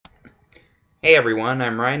Hey everyone,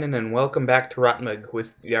 I'm Rynin and welcome back to RotMG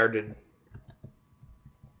with Yarded.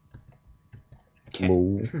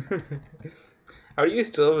 Moo. How do you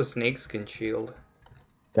still have a snakeskin shield?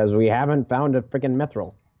 Because we haven't found a freaking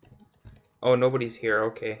mithril. Oh, nobody's here.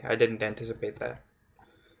 Okay, I didn't anticipate that.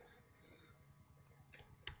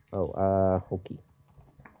 Oh, okay.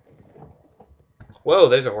 Whoa,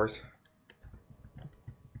 there's a horse.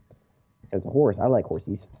 There's a horse. I like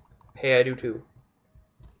horsies. Hey, I do too.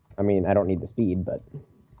 I mean, I don't need the speed, but...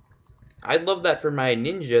 I'd love that for my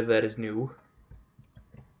ninja that is new.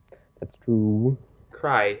 That's true.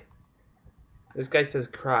 Cry. This guy says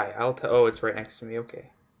cry. Oh, it's right next to me.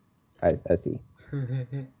 Okay. I see.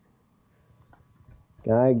 Can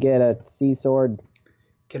I get a sea sword?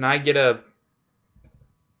 Can I get a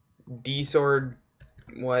D sword?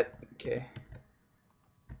 What? Okay.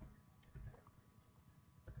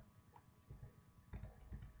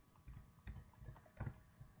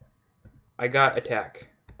 I got attack.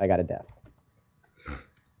 I got a death.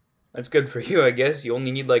 That's good for you, I guess. You only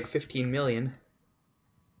need like 15 million.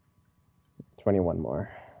 21 more.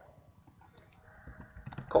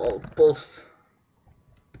 Call pulse.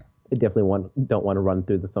 I definitely don't want to run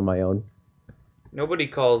through this on my own. Nobody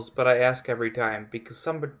calls, but I ask every time because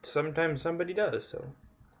sometimes somebody does. So,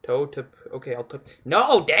 toe tip. Okay, I'll tip.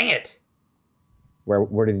 No, dang it!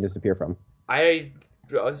 Where did he disappear from? I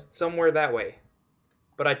somewhere that way,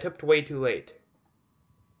 but I tipped way too late.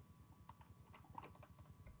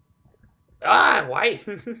 Ah, why?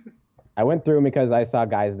 I went through because I saw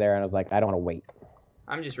guys there and I was like, I don't want to wait.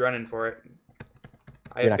 I'm just running for it.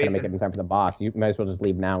 You're not going to make it in time for the boss. You might as well just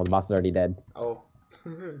leave now. The boss is already dead. Oh.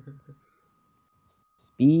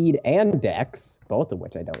 Speed and dex, both of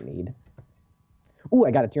which I don't need. Ooh,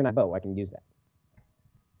 I got a tier 9 bow. I can use that.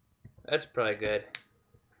 That's probably good.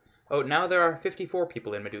 Oh, now there are 54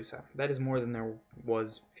 people in Medusa. That is more than there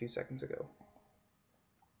was a few seconds ago.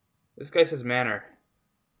 This guy says manor.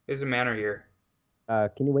 There's a manor here.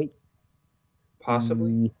 Can you wait?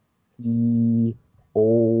 Possibly. E-O-R-T.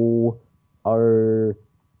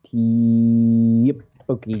 Yep.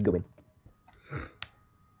 Okay, go in.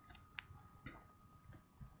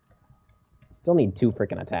 Still need 2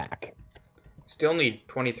 freaking attack. Still need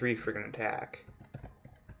 23 freaking attack.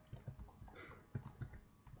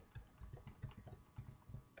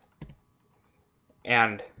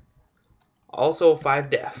 And also 5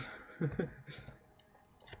 death.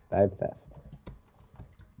 5 theft.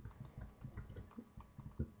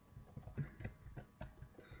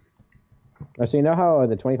 So you know how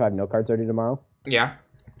the 25 note cards are due tomorrow? Yeah.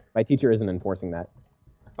 My teacher isn't enforcing that.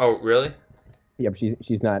 Oh, really? Yep,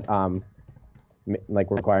 she's not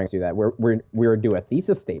like requiring us to do that. We're due a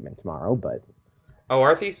thesis statement tomorrow, but Oh,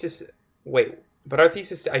 our thesis. Wait, but our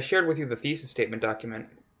thesis. I shared with you the thesis statement document.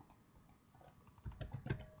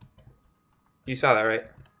 You saw that, right?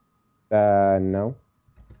 no,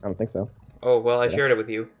 I don't think so. Oh well, I shared it with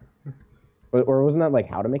you. Or wasn't that like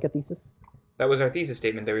how to make a thesis? That was our thesis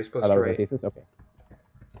statement that we were supposed that to was write. our thesis. Okay.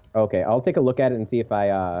 Okay, I'll take a look at it and see if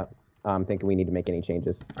I think we need to make any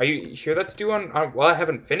changes. Are you sure that's due on? Well, I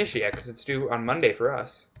haven't finished it yet because it's due on Monday for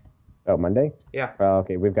us. Oh, Monday? Yeah.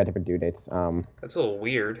 Okay, we've got different due dates. That's a little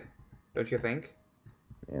weird, don't you think?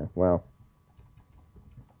 Yeah. Well.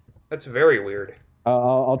 That's very weird.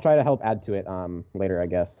 I'll try to help add to it later, I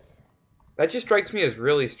guess. That just strikes me as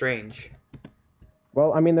really strange.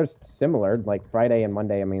 Well, I mean, there's similar, like Friday and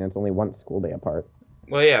Monday. I mean, it's only one school day apart.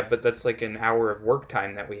 Well, yeah, but that's like an hour of work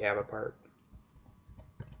time that we have apart.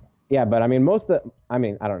 Yeah, but I mean, I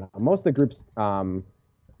don't know. Most of the groups,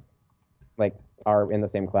 like, are in the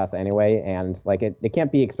same class anyway, and like, it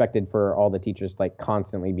can't be expected for all the teachers to, like,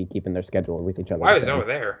 constantly be keeping their schedule with each other. Why was it over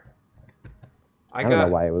there? I don't know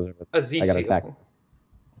why it was. A Z seal.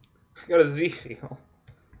 I got a Z seal.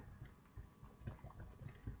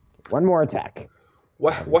 One more attack.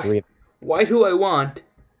 Why do I want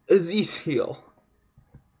a Z seal?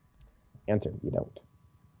 Answer, you don't.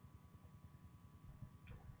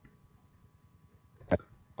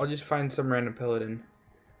 I'll just find some random paladin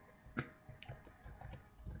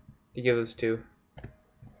to give this to.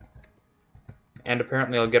 And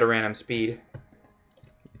apparently I'll get a random speed.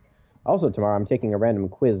 Also, tomorrow I'm taking a random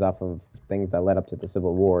quiz off of things that led up to the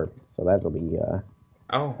Civil War, so that'll be,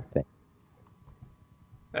 Oh.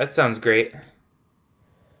 That sounds great.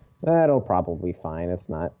 That'll probably be fine. It's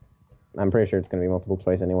not... I'm pretty sure it's going to be multiple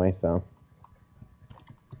choice anyway, so...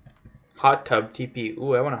 Hot tub TP.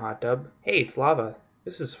 Ooh, I want a hot tub. Hey, it's lava.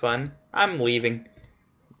 This is fun. I'm leaving.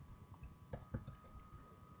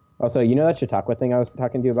 Also, you know that Chautauqua thing I was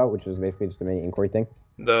talking to you about, which was basically just a mini inquiry thing?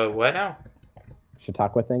 The what now?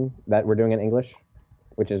 Chautauqua thing that we're doing in English,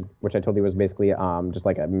 which I told you was basically just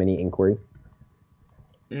like a mini inquiry.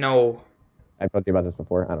 No. I told you about this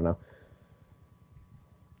before. I don't know.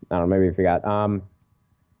 Maybe you forgot.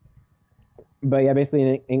 But yeah, basically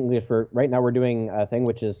in English, for right now, we're doing a thing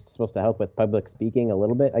which is supposed to help with public speaking a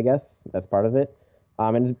little bit, I guess. That's part of it.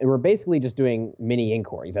 And we're basically just doing mini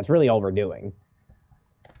inquiries. That's really all we're doing.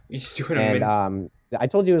 You're just doing a And mini... I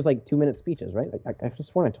told you it was like 2-minute speeches, right? I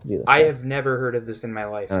just sworn I told you this. I have never heard of this in my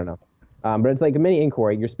life. I don't know. But it's like a mini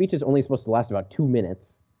inquiry. Your speech is only supposed to last about 2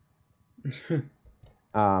 minutes.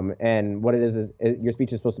 And what it is your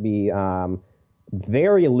speech is supposed to be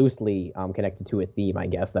very loosely connected to a theme, I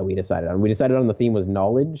guess, that we decided on. We decided on the theme was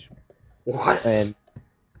knowledge. What? And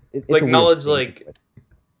it's like knowledge, like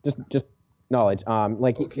just knowledge.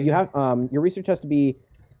 Like okay. you have your research has to be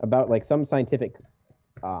about like some scientific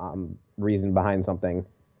reason behind something,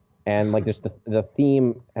 and like just the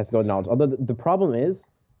theme has to go with knowledge. Although the problem is,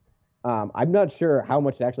 I'm not sure how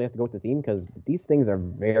much it actually has to go with the theme because these things are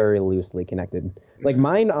very loosely connected. Like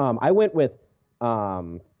mine, I went with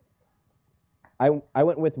I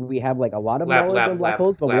went with we have like a lot of knowledge on black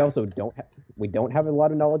holes, but we also don't have a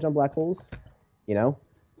lot of knowledge on black holes, you know.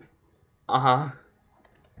 So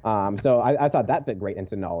I thought that fit great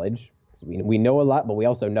into knowledge. We know a lot, but we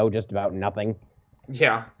also know just about nothing.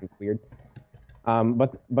 Yeah. It's weird.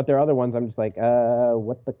 But there are other ones I'm just like,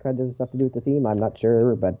 what the crud does this have to do with the theme? I'm not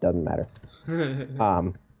sure, but it doesn't matter.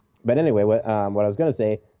 But anyway, what I was gonna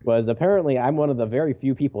say was apparently I'm one of the very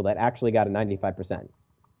few people that actually got a 95%.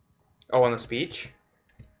 Oh, on the speech?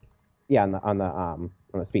 Yeah, on the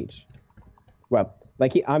speech. Well,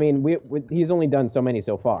 like he's only done so many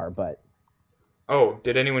so far, but. Oh,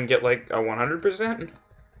 did anyone get like a 100%?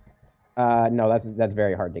 No, that's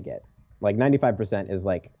very hard to get. Like 95% is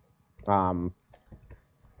like, remember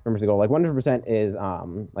to go. Like 100% is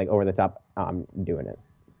like over the top doing it.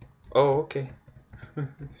 Oh, okay.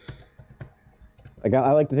 Like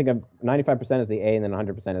I like to think of 95% as the A, and then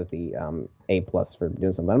 100% is the A plus for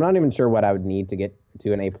doing something. I'm not even sure what I would need to get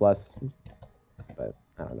to an A plus, but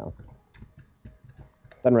I don't know.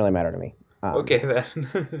 Doesn't really matter to me. Okay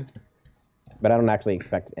then. But I don't actually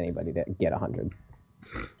expect anybody to get 100.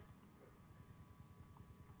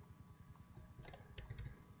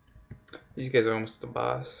 These guys are almost the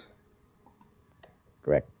boss.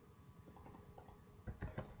 Correct.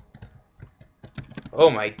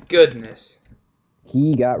 Oh my goodness.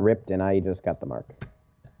 He got ripped, and I just got the mark.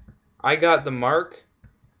 I got the mark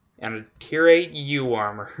and a tier 8 U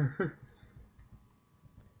armor.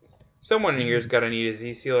 Someone in here's gotta need a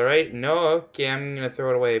Z seal, right? No? Okay, I'm gonna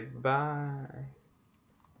throw it away. Bye.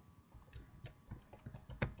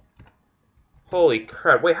 Holy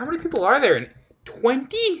crap. Wait, how many people are there?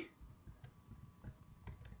 20?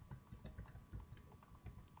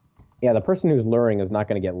 Yeah, the person who's luring is not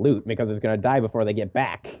going to get loot because it's going to die before they get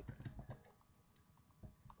back.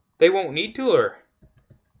 They won't need to lure.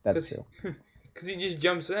 That's true. Because he just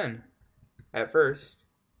jumps in at first.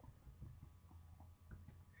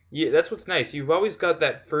 Yeah, that's what's nice. You've always got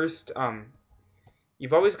that first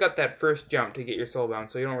jump to get your soulbound,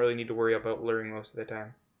 so you don't really need to worry about luring most of the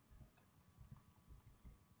time.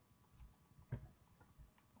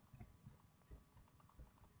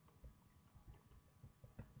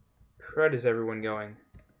 Where is everyone going?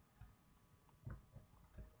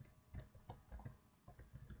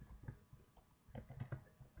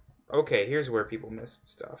 Okay, here's where people missed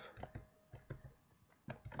stuff.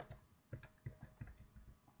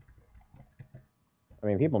 I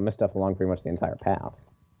mean, people miss stuff along pretty much the entire path.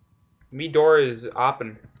 Me door is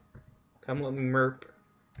open. Come let me merp.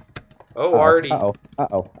 Oh, already.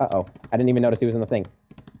 Uh-oh. I didn't even notice he was in the thing.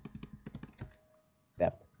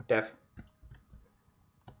 Def.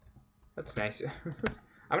 That's nice.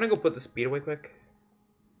 I'm gonna go put the speed away quick.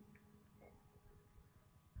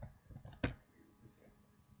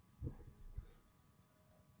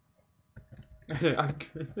 I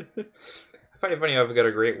find it funny how I've got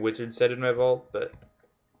a great wizard set in my vault, but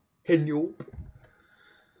nope.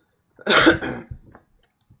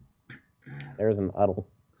 There's an uddle.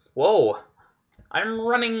 Whoa! I'm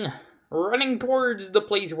running towards the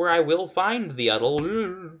place where I will find the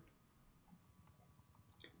uddle.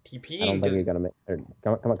 TP. I don't think you're gonna make.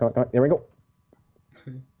 Come on! There we go.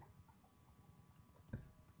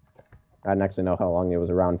 I didn't actually know how long it was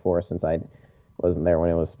around for since I wasn't there when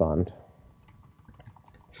it was spawned.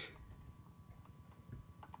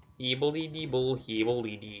 Heeble-dee-deeble,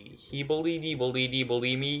 heeble-dee-dee,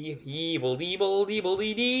 heeble-dee-deeble-dee-deeble-dee me,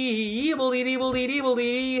 heeble-deeble-deeble-dee-dee,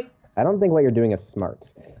 heeble-dee-deeble-dee-deeble-dee. I don't think what you're doing is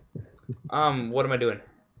smart. What am I doing?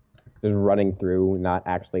 Just running through, not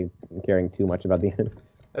actually caring too much about the enemies.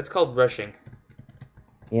 That's called rushing.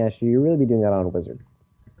 Yeah, should you really be doing that on a wizard?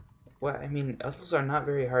 What? I mean, uddles are not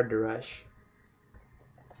very hard to rush.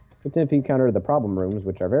 It's if you counter the problem rooms,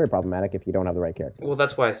 which are very problematic if you don't have the right character. Well,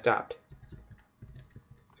 that's why I stopped.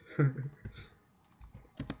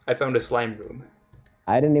 I found a slime room.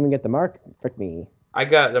 I didn't even get the mark. Frick me. I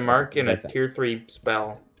got the mark in a tier 3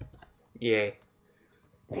 spell. Yay.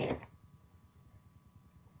 I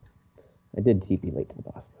did TP late to the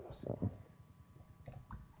boss, though, so...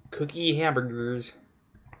 Cookie hamburgers.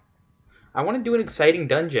 I want to do an exciting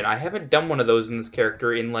dungeon. I haven't done one of those in this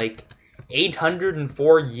character in, like,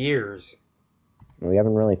 804 years. We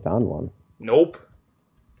haven't really found one. Nope.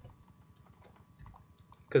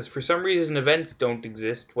 Because for some reason events don't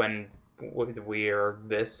exist when we are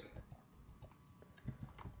this.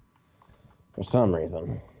 For some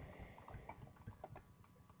reason.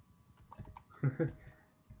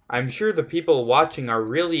 I'm sure the people watching are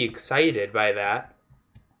really excited by that.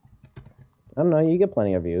 I don't know, you get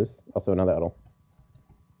plenty of views. Also another idol.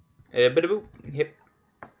 Hip.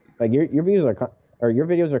 Like your views are your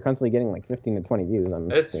videos are constantly getting like 15 to 20 views.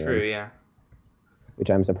 That's true, yeah. Which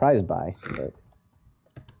I'm surprised by. But...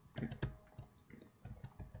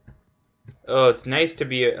 Oh, it's nice to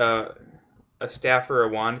be a staff or a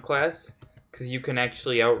wand class, because you can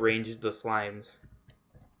actually outrange the slimes.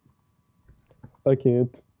 I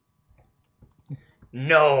can't.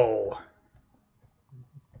 No!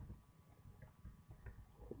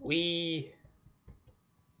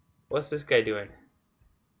 What's this guy doing?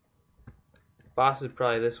 Boss is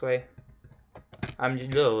probably this way. I'm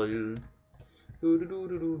just... This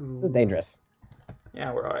is dangerous.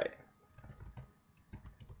 Yeah, we're alright.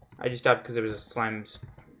 I just stopped because there was a slime.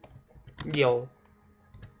 Yellow.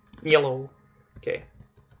 Okay.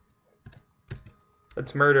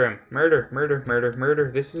 Let's murder him.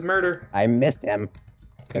 Murder. This is murder. I missed him.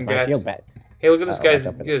 Congrats. Shield bet. Hey, look at this guy's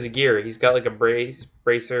gear. He's got like a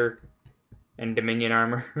bracer, and Dominion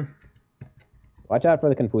armor. Watch out for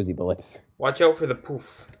the Confusi bullets. Watch out for the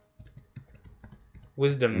poof.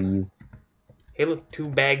 Wisdom. Please. Hey, look, 2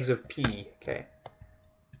 bags of pee. Okay.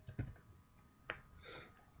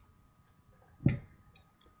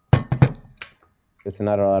 It's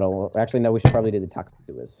not a lot. Actually, no. We should probably do the toxic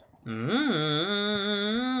sewers.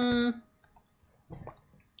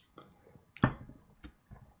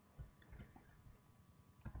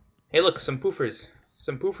 Hey, look, some poofers.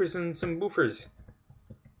 Some poofers and some boofers.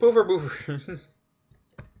 Boofers.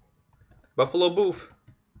 Buffalo boof.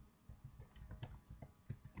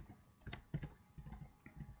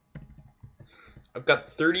 I've got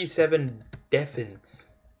 37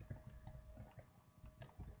 defense.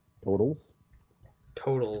 Totals?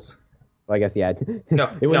 Totals. Well, I guess, yeah. No,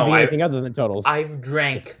 it wouldn't be anything other than totals. I've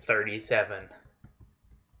drank 37.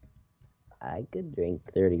 I could drink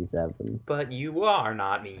 37. But you are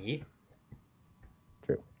not me.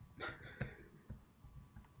 True.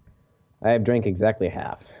 I have drank exactly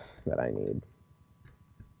half that I need.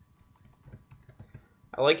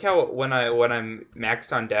 I like how when I'm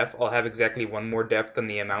maxed on def, I'll have exactly 1 more def than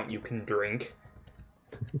the amount you can drink.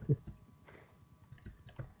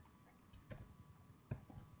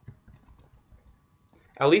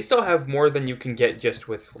 At least I'll have more than you can get just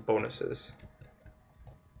with bonuses.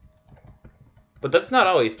 But that's not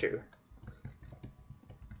always true.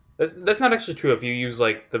 That's not actually true if you use,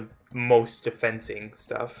 like, the most defensing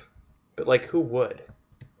stuff. But, like, who would?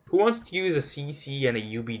 Who wants to use a CC and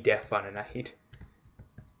a UB def on a night?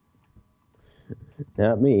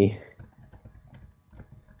 Not me.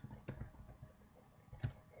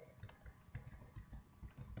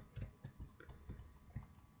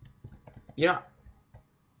 You know,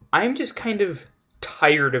 I'm just kind of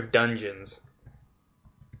tired of dungeons.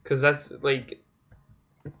 Because that's, like...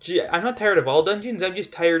 I'm not tired of all dungeons, I'm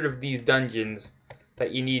just tired of these dungeons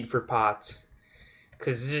that you need for pots.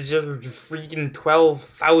 Because there's just freaking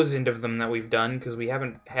 12,000 of them that we've done, because we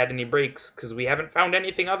haven't had any breaks, because we haven't found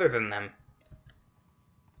anything other than them.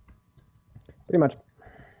 Pretty much.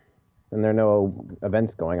 And there are no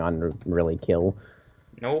events going on to really kill.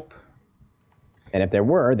 Nope. And if there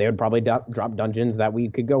were, they would probably drop dungeons that we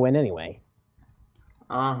could go in anyway.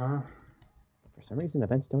 Uh-huh. For some reason,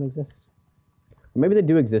 events don't exist. Or maybe they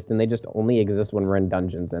do exist, and they just only exist when we're in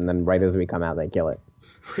dungeons, and then right as we come out, they kill it.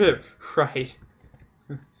 Right.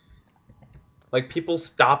 Like, people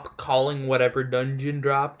stop calling whatever dungeon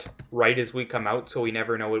dropped right as we come out, so we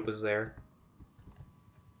never know it was there.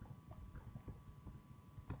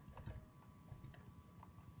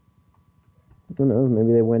 Who knows?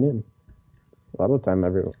 Maybe they went in. A lot of the time,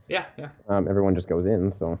 everyone just goes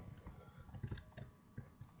in, so...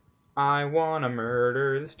 I wanna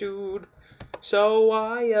murder this dude, so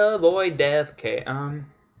I avoid death. Okay,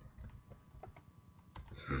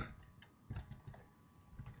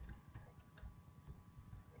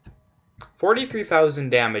 43,000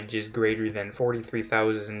 damage is greater than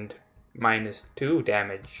 43,000 minus 2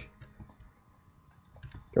 damage.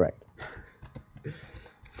 Correct.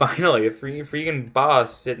 Finally, a freaking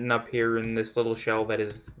boss sitting up here in this little shell that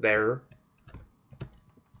is there.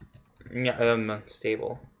 Yeah,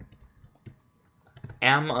 unstable.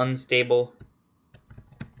 Am unstable.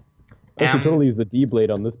 I should totally use the D-blade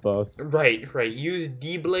on this boss. Right. Use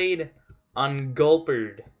D-blade on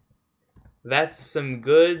Gulpard. That's some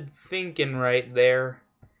good thinking right there.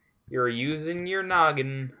 You're using your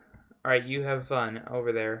noggin. Alright, you have fun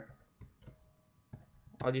over there.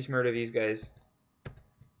 I'll just murder these guys.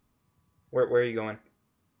 Where are you going?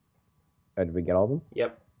 Did we get all of them?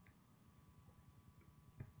 Yep.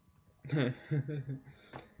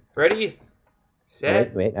 Ready?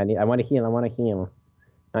 Set. Wait. I want to heal.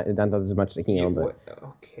 Not as much to heal, but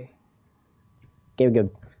okay. Okay, good.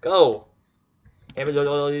 Go. Okay.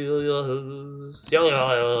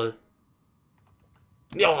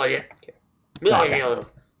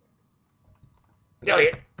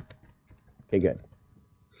 Okay, good.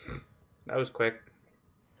 That was quick.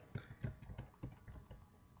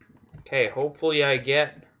 Okay, hopefully I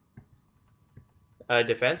get a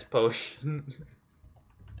defense potion.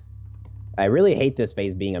 I really hate this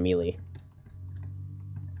phase being a melee.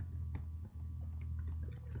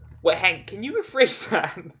 Wait, Hank, can you rephrase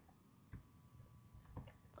that?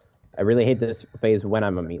 I really hate this phase when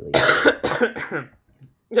I'm a melee.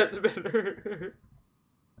 That's better.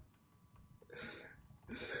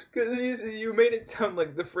 Because you made it sound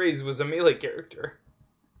like the phrase was a melee character.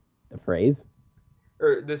 The phrase?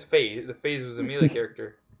 Or this phase. The phase was a melee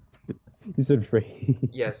character. You said phrase.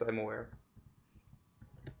 Yes, I'm aware.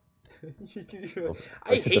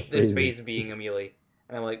 I hate this phase being a melee.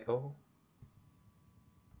 And I'm like, oh.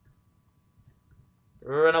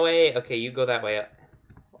 Run away. Okay, you go that way.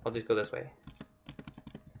 I'll just go this way.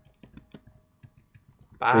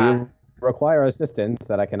 Bye. Do you require assistance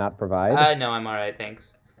that I cannot provide? No, I'm alright,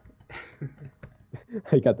 thanks.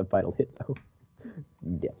 I got the final hit, though.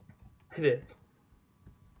 Yeah. I did.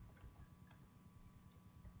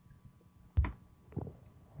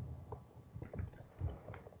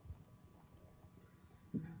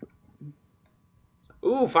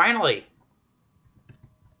 Ooh, finally!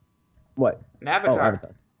 What? An avatar. Oh,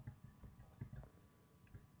 avatar.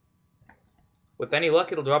 With any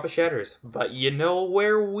luck, it'll drop a shatters. But you know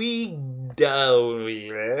where we go,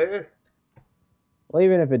 yeah? Well,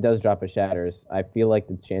 even if it does drop a shatters, I feel like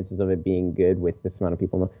the chances of it being good with this amount of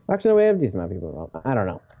people... Actually, no, we have a decent amount of people. I don't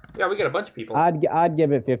know. Yeah, we got a bunch of people. I'd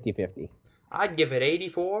give it 50-50. I'd give it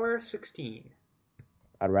 84-16.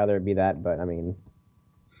 I'd rather it be that, but, I mean...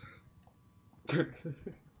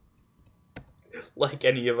 Like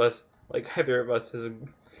any of us, like either of us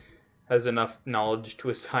has enough knowledge to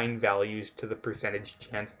assign values to the percentage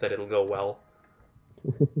chance that it'll go well.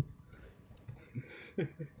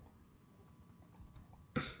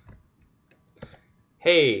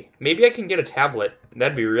 Hey, maybe I can get a tablet.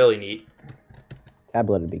 That'd be really neat.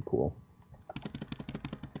 Tablet would be cool.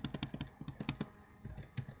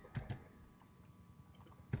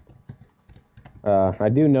 I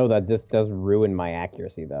do know that this does ruin my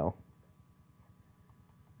accuracy, though.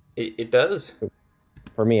 It does?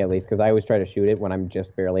 For me, at least, because I always try to shoot it when I'm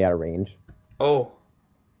just barely out of range. Oh.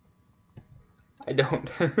 I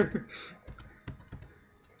don't.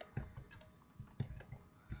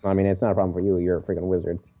 I mean, it's not a problem for you. You're a freaking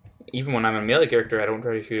wizard. Even when I'm a melee character, I don't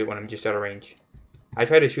try to shoot it when I'm just out of range. I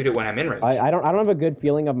try to shoot it when I'm in range. I don't have a good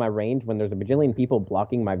feeling of my range when there's a bajillion people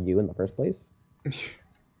blocking my view in the first place.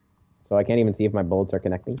 So I can't even see if my bullets are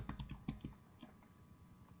connecting.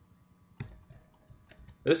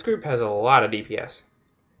 This group has a lot of DPS.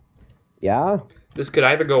 Yeah? This could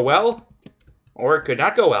either go well, or it could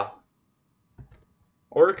not go well.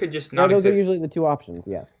 Or it could just not those exist. are usually the two options,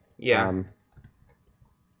 yes. Yeah. And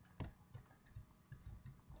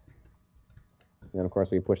of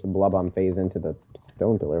course we push the blob-bomb phase into the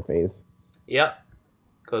stone pillar phase. Yep.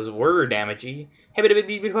 Because we're damagey.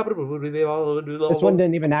 This one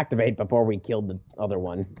didn't even activate before we killed the other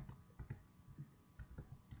one.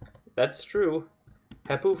 That's true.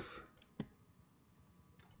 Hapoof.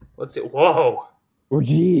 Let's see. Whoa! Oh,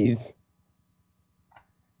 jeez.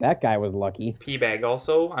 That guy was lucky. P-bag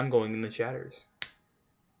also. I'm going in the shatters.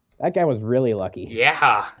 That guy was really lucky.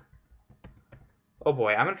 Yeah! Oh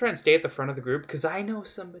boy, I'm gonna try and stay at the front of the group, because I know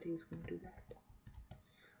somebody's gonna do that.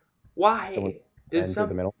 Why? Did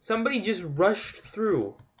somebody just rushed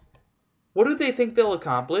through? What do they think they'll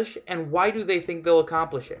accomplish, and why do they think they'll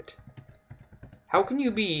accomplish it? How can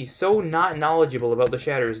you be so not knowledgeable about the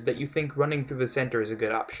shatters that you think running through the center is a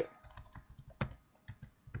good option?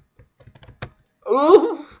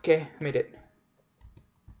 Ooh! Okay, made it.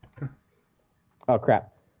 Oh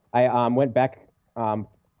crap! I went back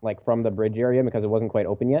like from the bridge area because it wasn't quite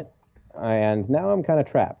open yet, and now I'm kind of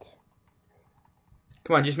trapped.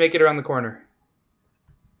 Come on, just make it around the corner.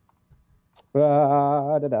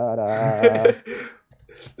 Da, da, da, da.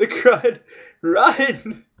 The crud.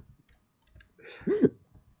 Run!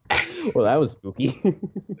 Well, that was spooky.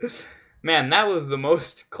 Man, that was the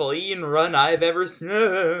most clean run I've ever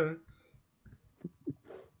seen.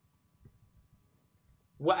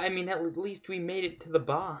 Well, I mean, at least we made it to the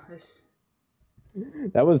boss.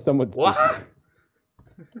 That was somewhat spooky. What?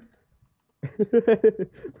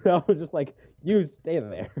 I was just like, you stay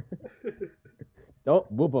there.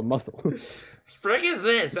 Don't move a muscle. Frick is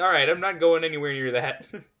this? Alright, I'm not going anywhere near that.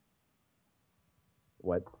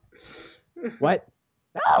 What? What?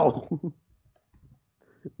 No!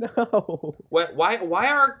 No! What? Why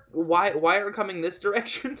are coming this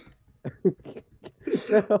direction?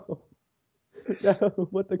 No! No!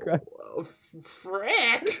 What the crap?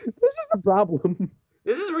 Frick! This is a problem.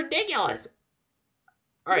 This is ridiculous.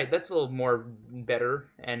 Alright, that's a little more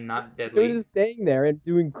better and not They're deadly. just staying there and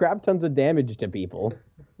doing crap tons of damage to people.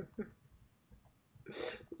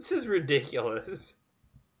 This is ridiculous.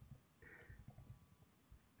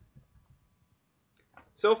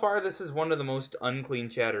 So far, this is one of the most unclean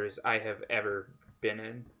chatters I have ever been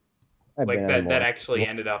in. I've Like, been that actually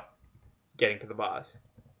ended up getting to the boss.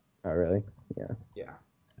 Oh, really? Yeah. Yeah.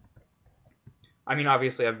 I mean,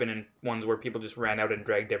 obviously, I've been in ones where people just ran out and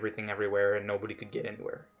dragged everything everywhere and nobody could get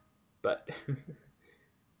anywhere. But... How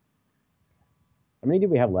many do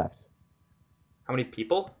we have left? How many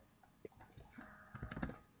people?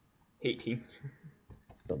 18.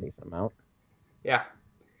 Still decent amount. Yeah.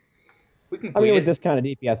 We can I complete mean, it. with this kind of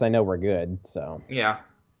DPS, I know we're good, so. Yeah.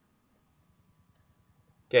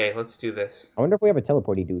 Okay, let's do this. I wonder if we have a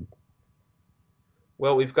teleporty dude.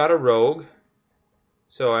 Well, we've got a rogue.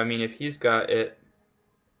 So, I mean, if he's got it...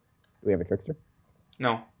 Do we have a trickster?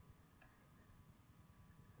 No.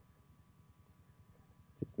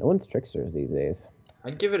 No one's tricksters these days.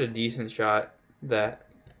 I'd give it a decent shot that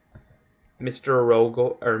Mr. Rogue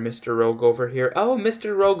over here... Oh,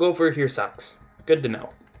 Mr. Rogue over here sucks. Good to know.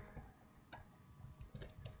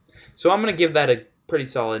 So I'm going to give that a pretty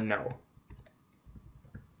solid no.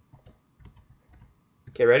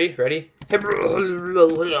 Okay, ready? Ready?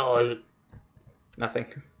 Nothing.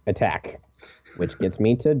 Attack. Which gets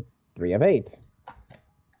me to 3 of 8.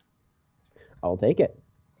 I'll take it.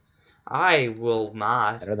 I will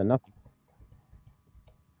not. Better than nothing.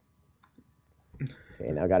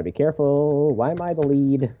 Okay, now gotta be careful. Why am I the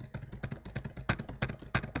lead?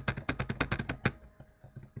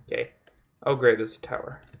 Okay. Oh, great, this is a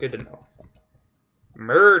tower. Good to know.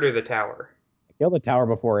 Murder the tower. Kill the tower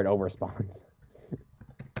before it overspawns.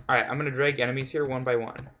 Alright, I'm gonna drag enemies here one by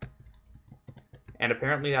one. And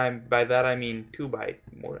apparently by that I mean 2 by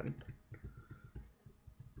 1.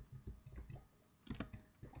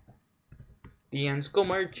 The ants go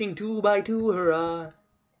marching 2 by 2, hurrah!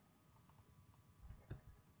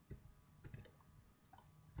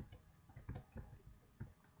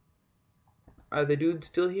 Are the dudes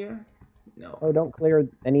still here? No. Oh, don't clear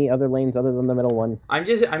any other lanes other than the middle one. I'm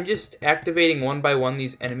just activating one by one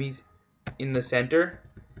these enemies in the center,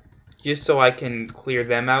 just so I can clear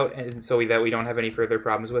them out, and so that we don't have any further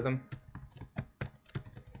problems with them.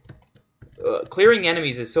 Clearing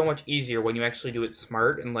enemies is so much easier when you actually do it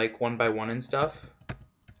smart and like one by one and stuff.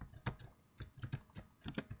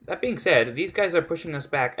 That being said, these guys are pushing us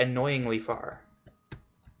back annoyingly far.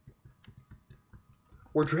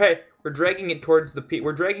 We're dragging it towards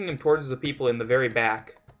we're dragging them towards the people in the very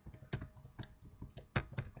back,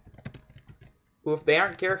 who, if they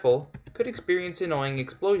aren't careful, could experience annoying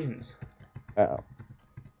explosions. Uh-oh.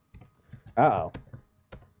 Uh-oh.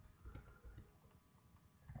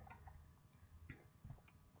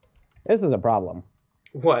 This is a problem.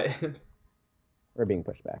 What? We're being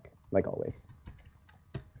pushed back, like always.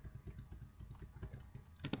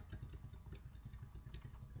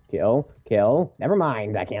 Kill, kill. Never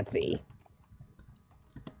mind, I can't see.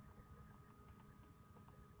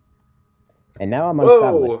 And now I'm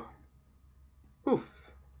unstoppable. Whoa!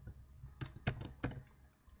 Oof.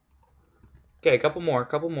 Okay, a couple more,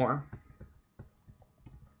 couple more.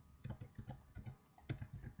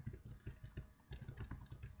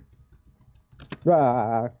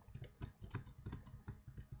 Ah.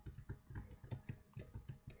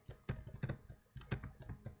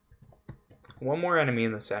 One more enemy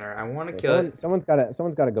in the center. I want to kill it. Someone's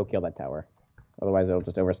gotta go kill that tower. Otherwise it'll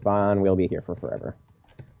just overspawn. We'll be here for forever.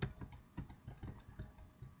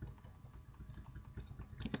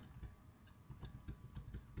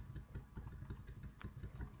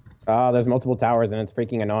 Oh, there's multiple towers and it's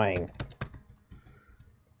freaking annoying.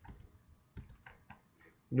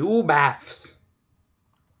 New baths.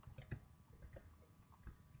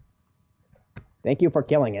 Thank you for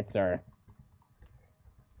killing it, sir.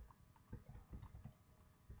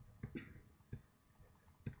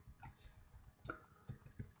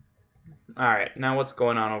 Alright, now what's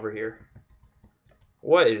going on over here?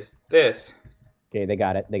 What is this? Okay, they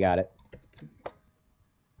got it. They got it.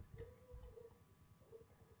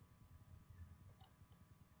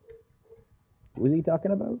 Who is he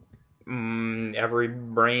talking about? Every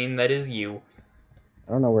brain that is you.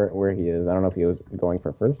 I don't know where he is. I don't know if he was going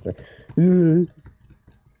for first or...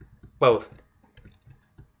 Both.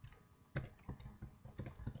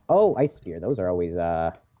 Oh, ice sphere. Those are always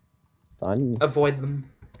fun. Avoid them,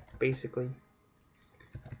 basically.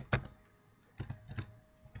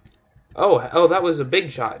 Oh, that was a big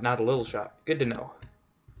shot, not a little shot. Good to know.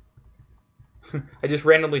 I just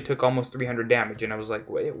randomly took almost 300 damage, and I was like,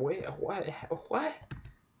 wait, what?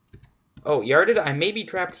 Oh, yarded? I may be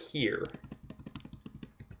trapped here.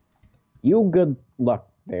 You good luck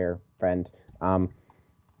there, friend.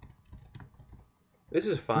 This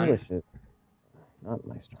is fun. English is not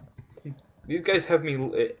my strong suit. These guys have me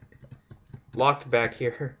locked back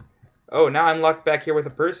here. Oh, now I'm locked back here with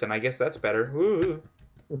a person. I guess that's better. Woo.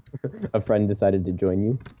 A friend decided to join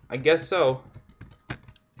you? I guess so.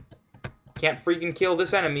 Can't freaking kill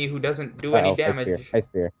this enemy who doesn't do any damage. Ice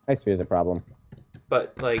sphere is a problem.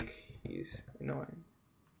 But, like, he's annoying.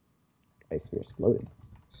 Ice sphere exploded.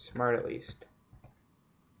 Smart, at least.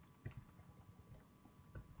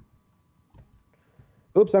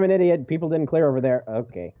 Oops, I'm an idiot. People didn't clear over there.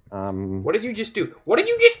 Okay. What did you just do? What did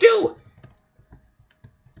you just do?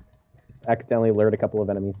 Accidentally lured a couple of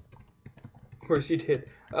enemies. Of course you did.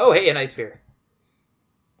 Oh, hey, an ice sphere.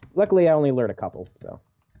 Luckily, I only lured a couple, so.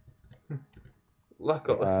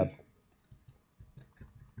 Luckily.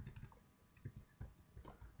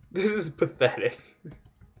 This is pathetic.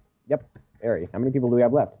 Yep, very. How many people do we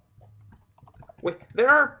have left? Wait, there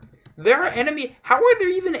are enemy. How are there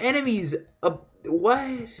even enemies?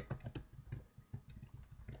 What?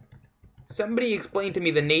 Somebody explain to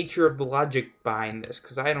me the nature of the logic behind this,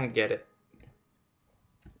 because I don't get it.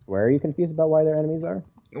 Where are you confused about why their enemies are?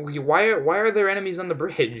 Why are there enemies on the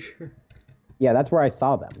bridge? Yeah, that's where I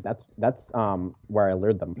saw them. That's where I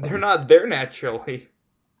lured them from. They're not there naturally.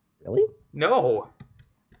 Really? No.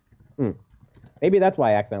 Maybe that's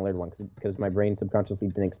why I accidentally lured one, because my brain subconsciously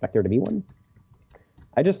didn't expect there to be one.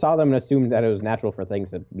 I just saw them and assumed that it was natural for things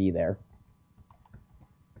to be there.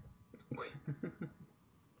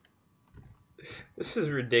 This is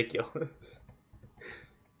ridiculous.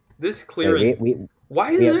 This clearing... Hey,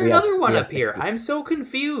 why is there another one up here? I'm so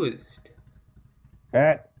confused.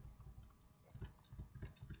 I'm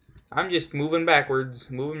just moving backwards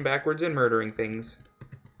and murdering things.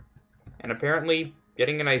 And apparently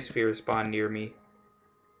getting an ice sphere spawn near me.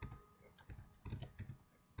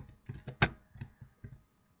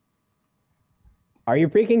 Are you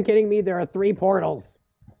freaking kidding me? There are 3 portals.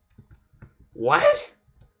 What?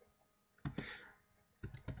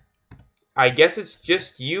 I guess it's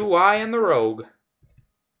just you, I, and the rogue.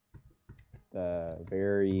 The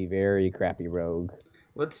very, very crappy rogue.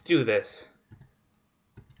 Let's do this.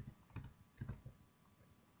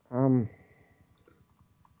 Oh,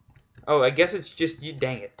 I guess it's just you.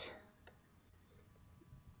 Dang it.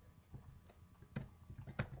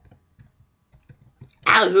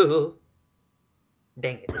 Ow!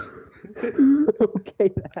 Dang it.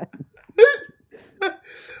 Okay, then.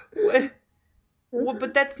 What? Well,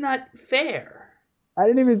 but that's not fair. I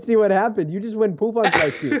didn't even see what happened. You just went poof on my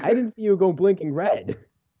screen. I didn't see you go blinking red.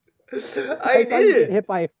 I did.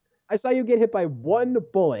 I saw you get hit by 1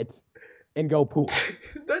 bullet and go poof.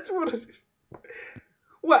 That's what.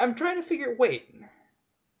 What? I'm trying to figure. Wait.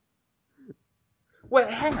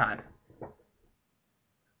 Hang on.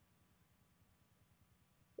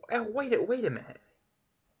 Wait a minute.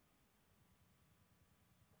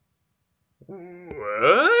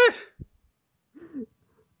 What?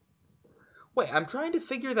 Wait, I'm trying to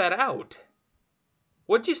figure that out.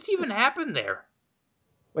 What just even happened there?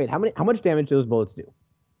 Wait, how much damage do those bullets do?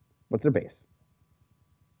 What's their base?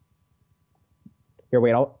 Here,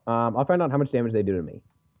 wait, I'll find out how much damage they do to me.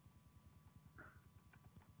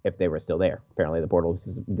 If they were still there. Apparently the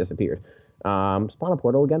portals disappeared. Spawn a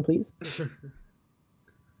portal again, please.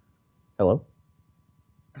 Hello?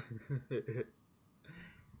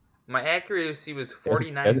 My accuracy was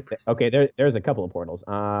 49. Okay, there's a couple of portals.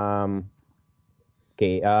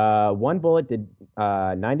 Okay, 1 bullet did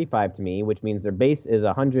 95 to me, which means their base is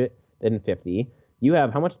 150. You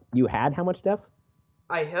have how much? You had how much, Def?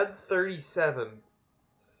 I had 37.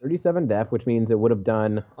 37 death, which means it would have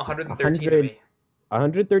done 113 to me.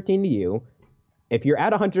 113 to you. If you're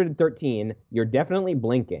at 113, you're definitely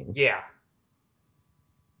blinking. Yeah.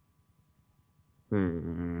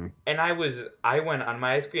 And I went on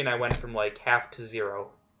my screen, I went from like half to 0.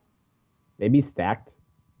 Maybe stacked.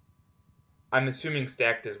 I'm assuming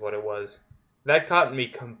stacked is what it was. That caught me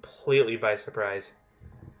completely by surprise.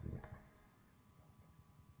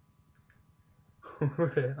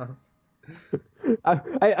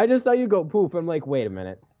 I just saw you go poof. I'm like, wait a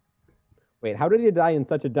minute. Wait, how did you die in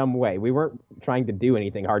such a dumb way? We weren't trying to do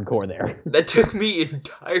anything hardcore there. That took me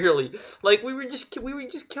entirely. Like we were just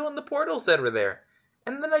killing the portals that were there,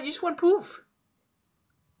 and then I just went poof.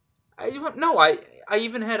 I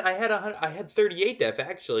had 38 death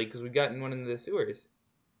actually because we got in one of the sewers.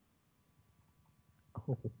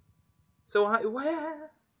 Oh. So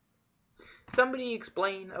what? Somebody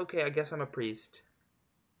explain. Okay, I guess I'm a priest.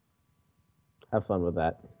 Have fun with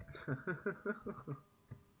that.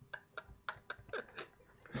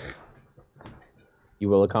 You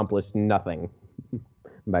will accomplish nothing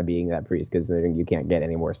by being that priest because you can't get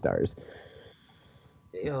any more stars.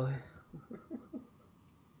 Ew.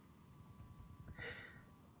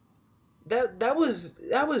 That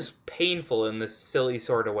was painful in this silly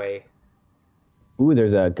sort of way. Ooh,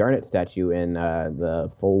 there's a Garnet statue in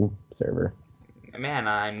the full server. Man,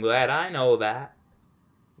 I'm glad I know that.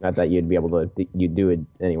 Not that you'd be able to, you'd do it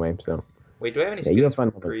anyway, so. Wait, do I have any skins for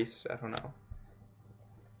priests? I don't know.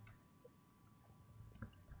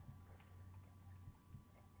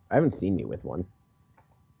 I haven't seen you with one.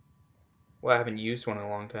 Well, I haven't used one in a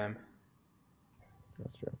long time.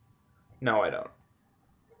 That's true. No, I don't.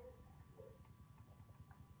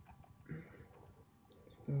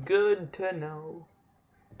 Good to know.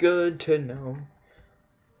 Good to know.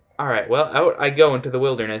 Alright, well, out I go into the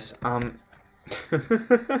wilderness. That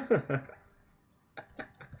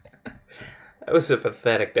was a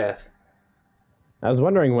pathetic death. I was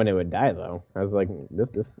wondering when it would die, though. I was like,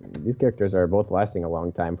 these characters are both lasting a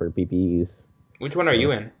long time for PPEs. Which one are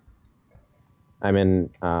you in? I'm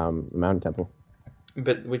in Mountain Temple.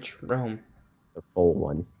 But which realm? The full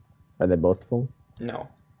one. Are they both full? No.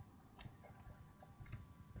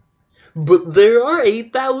 But there are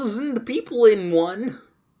 8,000 people in one.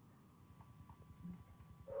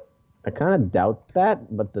 I kind of doubt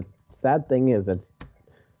that, but the sad thing is it's...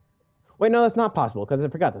 Wait, no, that's not possible, because I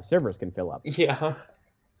forgot the servers can fill up. Yeah.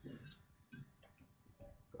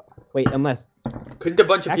 Wait, unless... Couldn't a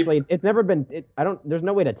bunch of people... Actually, it's never been... There's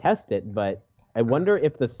no way to test it, but I wonder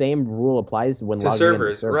if the same rule applies when logging servers.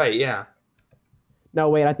 into servers. Right, yeah. No,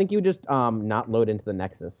 wait, I think you just not load into the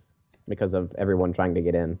Nexus because of everyone trying to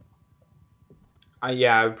get in.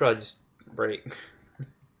 Yeah, I would probably just break.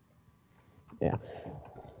 Yeah.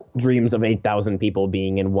 Dreams of 8,000 people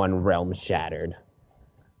being in one realm shattered.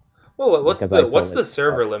 Well, what's the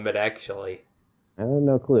server limit actually? I have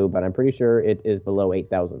no clue, but I'm pretty sure it is below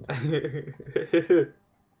 8,000.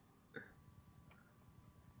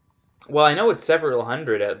 Well, I know it's several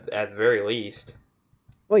hundred at the very least.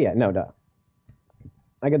 Well, yeah, no, duh.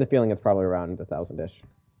 I get the feeling it's probably around 1,000-ish.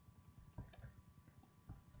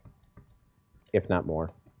 If not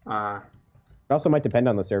more. It also might depend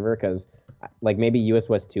on the server, because like maybe US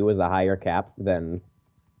West 2 is a higher cap than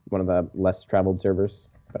one of the less traveled servers,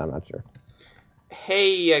 but I'm not sure.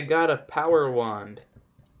 Hey, I got a power wand.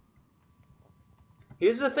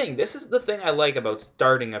 Here's the thing. This is the thing I like about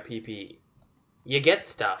starting a PPE. You get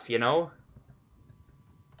stuff, you know?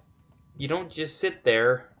 You don't just sit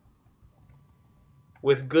there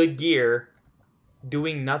with good gear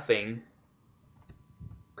doing nothing.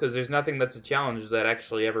 Because there's nothing that's a challenge that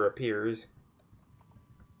actually ever appears.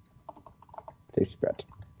 Safe spot.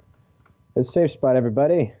 It's a safe spot,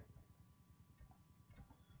 everybody.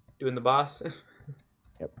 Doing the boss?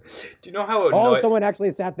 Yep. Do you know how annoying... Oh, someone actually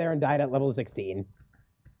sat there and died at level 16.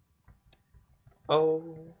 Oh.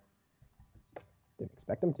 Didn't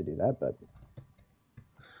expect him to do that, but...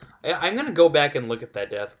 I'm going to go back and look at that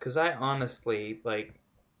death, because I honestly, like...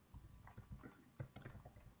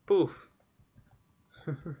 Poof.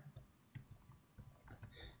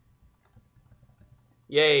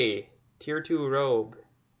 Yay. Tier 2 robe.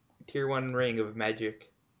 Tier 1 ring of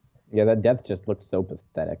magic. Yeah, that death just looked so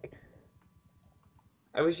pathetic.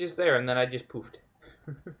 I was just there, and then I just poofed.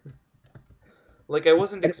 Like, I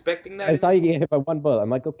wasn't expecting that. I saw you get hit by one bullet. I'm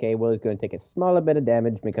like, okay, well, he's going to take a smaller bit of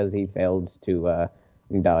damage because he failed to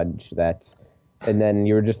dodge that. And then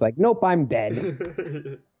you were just like, nope, I'm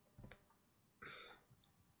dead.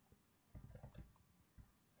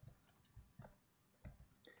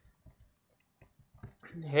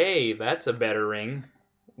 Hey, that's a better ring.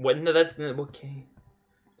 What? No, that's... Okay.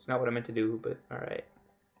 It's not what I meant to do, but alright.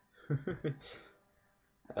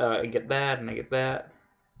 I get that, and I get that.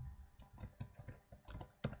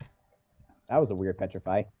 That was a weird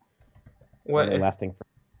petrify. What? Only lasting for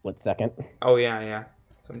a split second. Oh, yeah.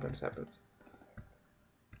 Sometimes happens.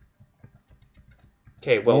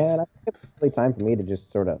 Okay, well... Yeah, I think it's really time for me to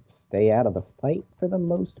just sort of stay out of the fight for the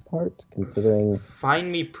most part, considering...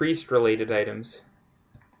 Find me priest-related items.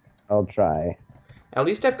 I'll try. At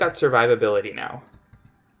least I've got survivability now.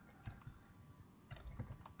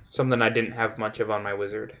 Something I didn't have much of on my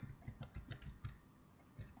wizard.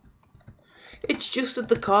 It's just at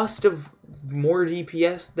the cost of more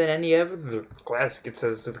DPS than any other class gets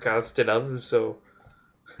as the cost of, so...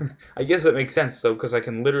 I guess it makes sense, though, because I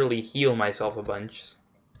can literally heal myself a bunch.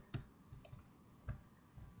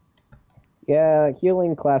 Yeah,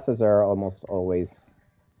 healing classes are almost always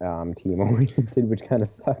team-oriented, which kind of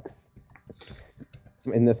sucks.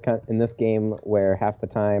 In this game, where half the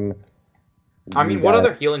time... I mean, what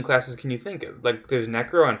other healing classes can you think of? Like, there's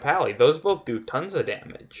Necro and Pally. Those both do tons of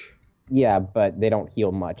damage. Yeah, but they don't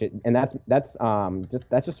heal much, and that's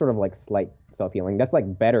just sort of like slight self-healing. That's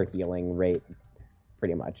like better healing rate,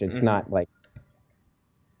 pretty much. It's not like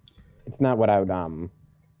it's not what I would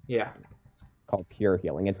yeah, call pure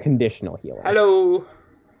healing. It's conditional healing. Hello.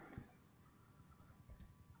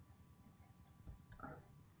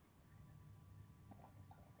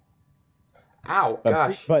 Ow,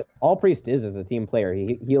 gosh. But all Priest is a team player.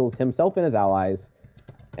 He heals himself and his allies,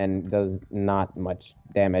 and does not much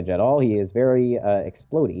damage at all. He is very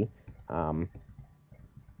explodey. I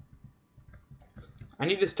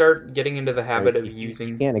need to start getting into the habit of using...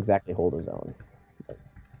 He can't exactly hold his own.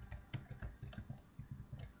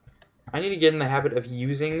 I need to get in the habit of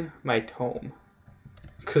using my tome.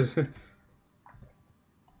 Because...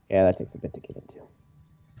 yeah, that takes a bit to get into.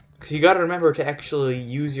 Because you gotta remember to actually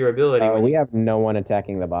use your ability. We have no one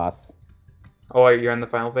attacking the boss. Oh, you're in the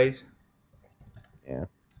final phase? Yeah.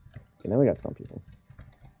 Okay, now we got some people.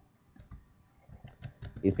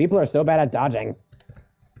 These people are so bad at dodging.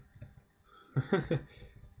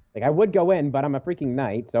 Like, I would go in, but I'm a freaking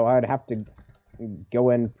knight, so I would have to go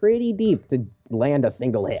in pretty deep to land a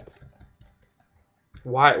single hit.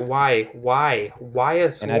 Why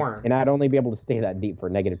a swarm? And I'd only be able to stay that deep for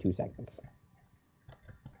 -2 seconds.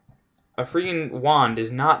 A freaking wand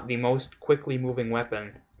is not the most quickly moving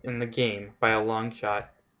weapon in the game by a long shot.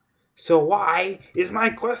 So why is my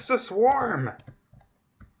quest a swarm?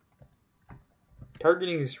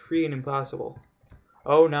 Targeting is free and impossible.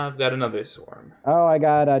 Oh, now I've got another swarm. Oh, I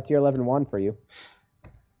got a tier 11 wand for you.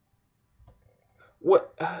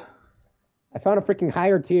 What? I found a freaking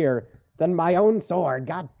higher tier than my own sword.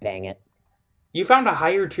 God dang it. You found a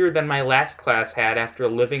higher tier than my last class had after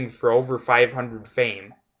living for over 500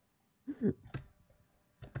 fame.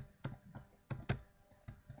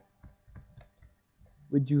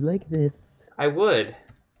 Would you like this? I would.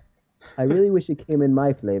 I really wish it came in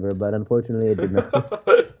my flavor, but unfortunately it did not.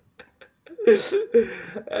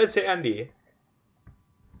 That's handy.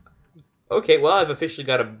 Okay, well, I've officially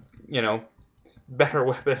got a, better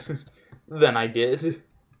weapon than I did.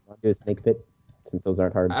 Want to do a snake pit, since those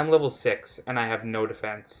aren't hard? I'm level 6, and I have no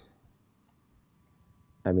defense.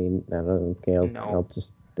 I mean, I don't know, okay, I'll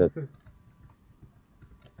just...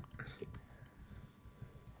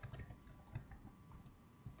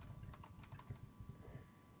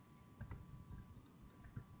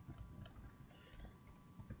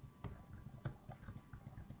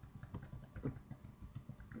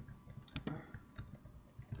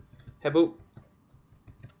 Hey, boop.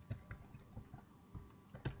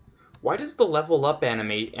 Why does the level up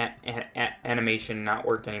animation not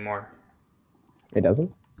work anymore? It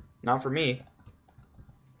doesn't? Not for me.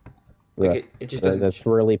 Like it just doesn't. The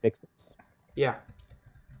swirly pixels. Yeah.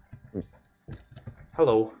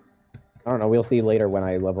 Hello. I don't know. We'll see later when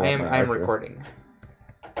I level up. I am recording.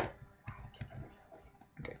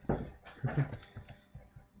 Okay.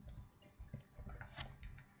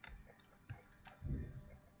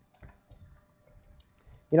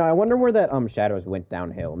 I wonder where that shadows went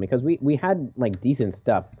downhill, because we had like decent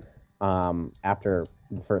stuff after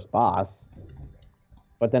the first boss,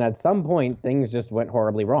 but then at some point things just went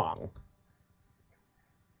horribly wrong.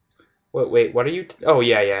 Wait, what are you? Oh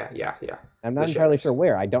yeah. I'm not entirely sure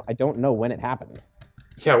where. I don't know when it happened.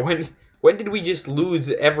 Yeah, when did we just lose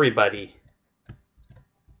everybody?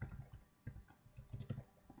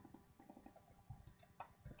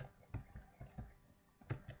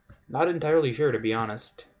 Not entirely sure, to be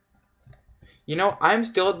honest. I'm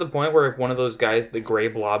still at the point where if one of those guys, the gray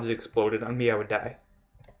blobs, exploded on me, I would die.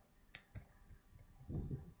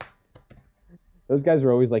 Those guys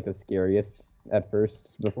were always like the scariest at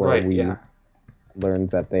first, before we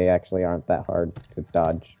learned that they actually aren't that hard to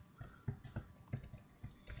dodge.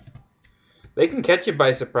 They can catch you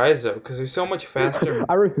by surprise though, because they're so much faster.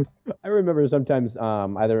 I remember sometimes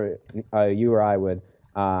either you or I would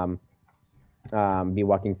be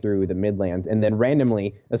walking through the Midlands, and then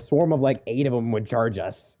randomly a swarm of like 8 of them would charge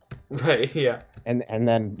us. Right, yeah. And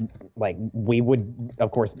then like we would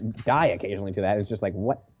of course die occasionally to that. It's just like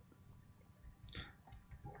what?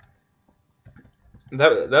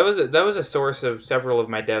 That was a source of several of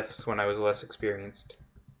my deaths when I was less experienced.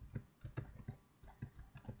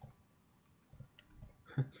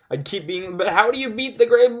 I'd keep being, but how do you beat the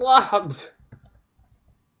gray blobs?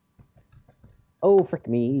 Oh, frick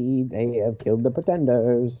me, they have killed the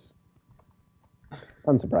pretenders.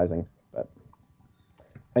 Unsurprising, but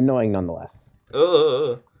annoying nonetheless.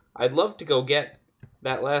 Ugh. I'd love to go get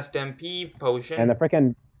that last MP potion. And the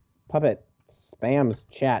frickin' puppet spams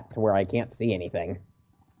chat to where I can't see anything.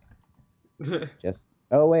 Just,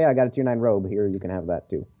 oh wait, I got a tier 9 robe. Here, you can have that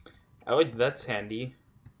too. Oh, that's handy.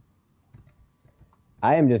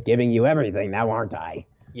 I am just giving you everything now, aren't I?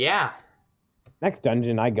 Yeah. Next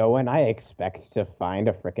dungeon I go in, I expect to find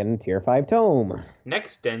a frickin' tier 5 tome.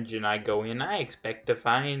 Next dungeon I go in, I expect to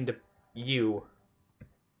find you.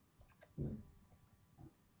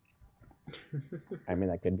 I mean,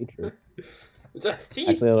 that could be true. See?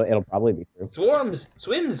 Actually, it'll probably be true. Swarms!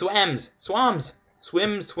 Swams!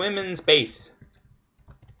 Swim in space.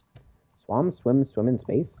 Swim in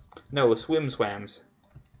space? No, swams.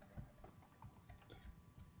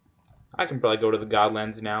 I can probably go to the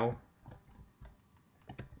Godlands now.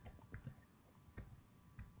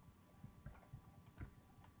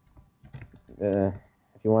 If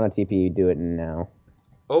you want a TP, do it now.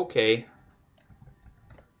 Okay.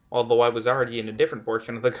 Although I was already in a different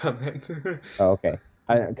portion of the Godlands. Oh, okay.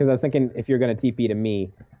 Because I was thinking if you're going to TP to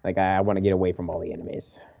me, like, I want to get away from all the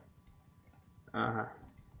enemies. Uh-huh.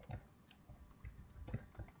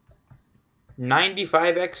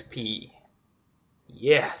 95 XP.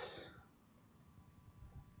 Yes.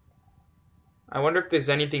 I wonder if there's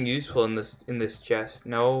anything useful in this chest.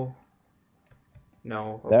 No.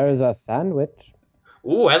 No. Okay. There's a sandwich.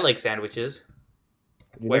 Ooh, I like sandwiches.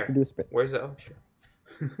 Would you Where? like to do a sprint? Where's that? Oh, sure.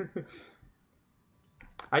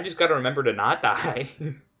 I just gotta remember to not die.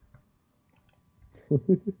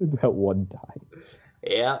 That one time.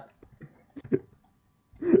 Yeah.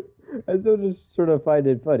 I still just sort of find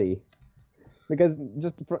it funny. Because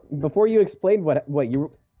just before you explained what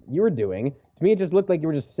you were doing, to me it just looked like you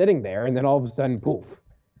were just sitting there, and then all of a sudden, poof.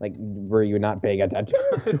 Like, were you not paying attention?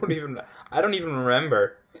 I don't even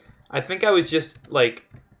remember. I think I was just, like,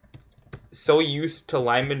 so used to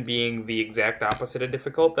Lyman being the exact opposite of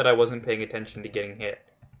difficult that I wasn't paying attention to getting hit.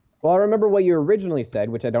 Well, I remember what you originally said,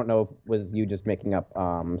 which I don't know if was you just making up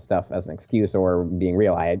stuff as an excuse or being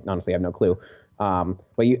real. I honestly have no clue.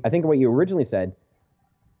 But I think what you originally said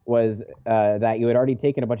was that you had already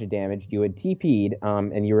taken a bunch of damage, you had TP'd,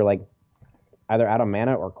 and you were like either out of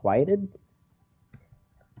mana or quieted.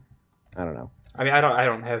 I don't know. I mean, I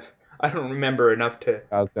don't remember enough to.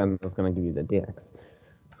 I was gonna give you the DX.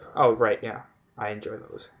 Oh right, yeah, I enjoy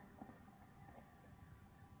those.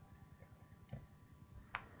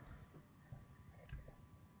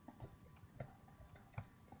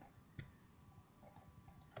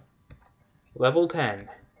 Level 10.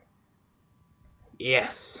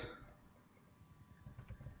 Yes.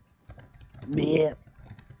 Yeah.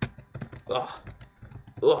 Ugh.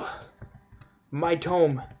 Ugh. My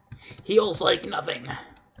tome heals like nothing.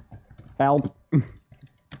 Help.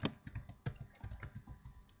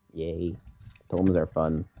 Yay. Tomes are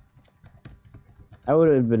fun. I would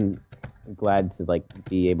have been glad to like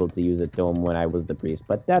be able to use a tome when I was the priest,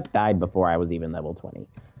 but that died before I was even level 20.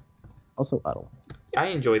 Also Uddle. I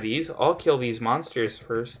enjoy these. I'll kill these monsters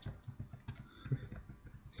first.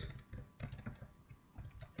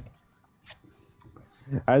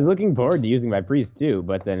 I was looking forward to using my priest too,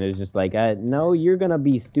 but then it's just like, no, you're gonna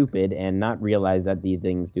be stupid and not realize that these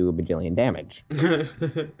things do a bajillion damage. I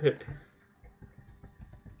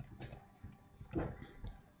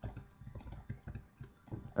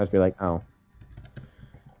just be like, oh.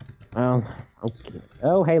 Well, okay.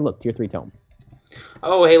 Oh, hey, look, tier 3 tome.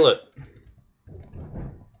 Oh, hey, look.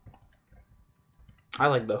 I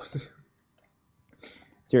like those.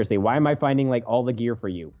 Seriously, why am I finding like all the gear for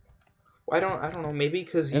you? I don't know, maybe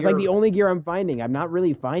because it's like the only gear I'm finding. I'm not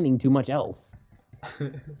really finding too much else.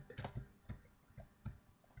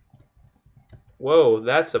 Whoa,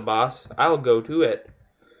 that's a boss. I'll go to it.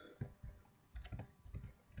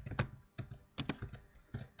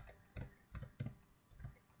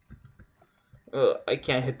 I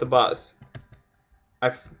can't hit the boss.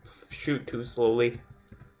 I shoot too slowly.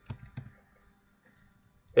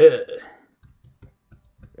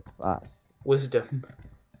 Boss. Wisdom.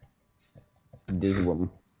 Diswum.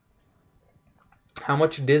 How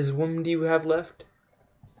much Diswum do you have left?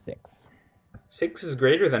 6. 6 is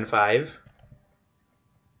greater than 5.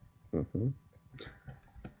 Mm-hmm.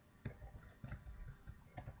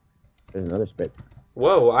 There's another spit.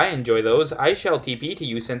 Whoa, I enjoy those. I shall TP to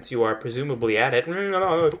you since you are presumably at it.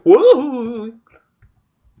 Whoa!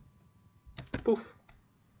 Poof.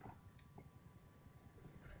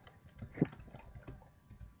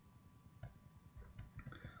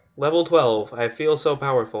 Level 12. I feel so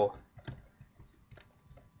powerful.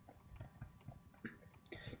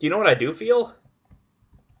 Do you know what I do feel?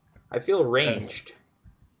 I feel ranged.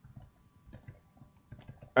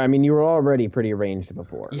 I mean, you were already pretty ranged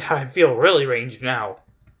before. Yeah, I feel really ranged now.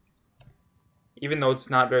 Even though it's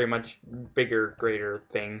not very much bigger, greater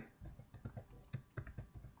thing.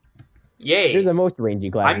 Yay! You're the most rangy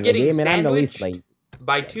class I'm in the getting game, and I'm the least sandwiched late.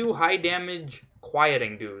 by 2 high damage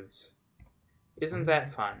quieting dudes. Isn't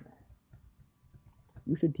that fun?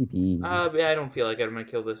 You should TP. I don't feel like I'm gonna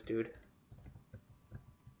kill this dude.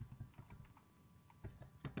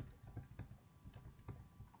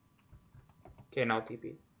 Okay, now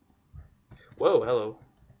TP. Whoa, hello.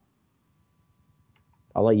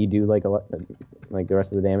 I'll let you do like the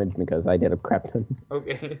rest of the damage because I did a crap ton.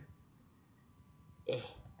 Okay.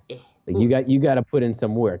 Like you got to put in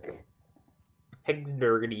some work. Hex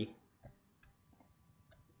dirty.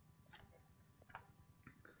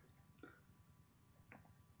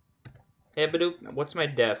 Hey, Badoop, what's my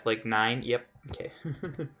def? Like 9? Yep. Okay.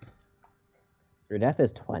 Your def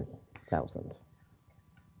is 20,000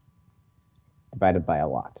 divided by a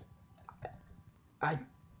lot. I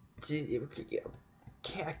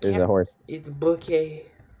can't. There's a horse. It's bouquet.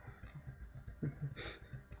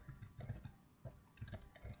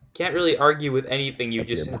 Can't really argue with anything you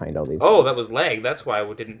just said. Behind all these. Oh, that was lag. That's why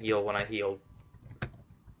I didn't heal when I healed.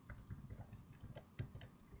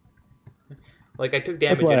 Like, I took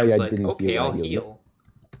damage and I was like, okay, I'll heal.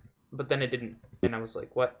 But then it didn't, and I was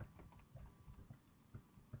like, what?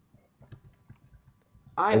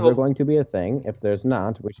 Is there going to be a thing? If there's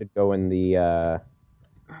not, we should go in the,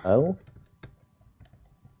 Oh?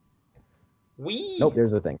 Nope,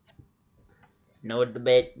 there's a thing. No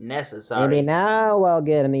debate necessary. Maybe now I'll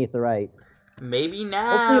get an aetherite. Maybe now.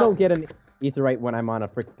 Hopefully I don't get an aetherite when I'm on a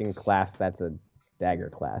freaking class that's a dagger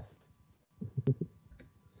class.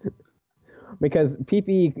 Because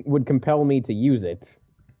PPE would compel me to use it.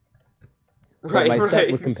 Right, but my right.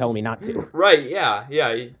 set would compel me not to. Right, yeah,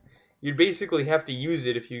 yeah. You'd basically have to use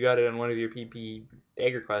it if you got it on one of your PPE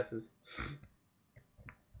dagger classes.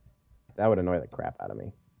 That would annoy the crap out of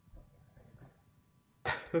me.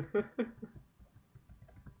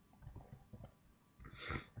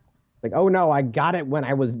 Like, oh no, I got it when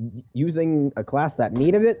I was using a class that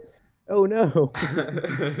needed it? Oh no.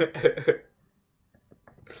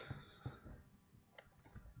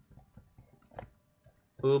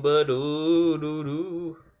 Ooba doo doo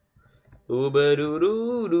doo. Ooba doo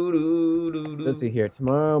doo doo doo doo doo. Let's see here.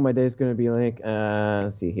 Tomorrow my day's gonna be like,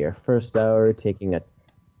 let's see here. First hour, taking a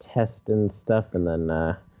test and stuff, and then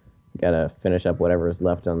gotta finish up whatever's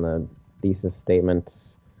left on the thesis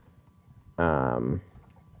statement.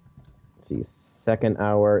 Let's see, second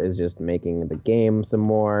hour is just making the game some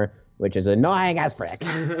more, which is annoying as frick.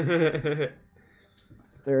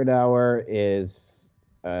 Third hour is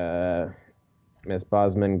Miss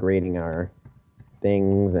Bosman grading our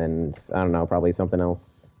things, and I don't know, probably something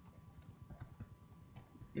else.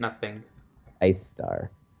 Nothing. Ice Star.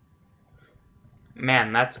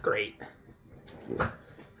 Man, that's great.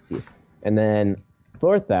 And then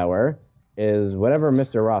fourth hour is whatever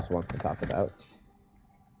Mr. Ross wants to talk about.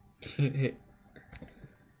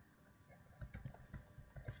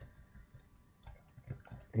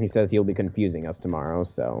 He says he'll be confusing us tomorrow,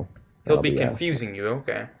 so... He'll be confusing you,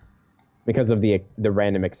 okay. Because of the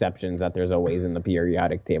random exceptions that there's always in the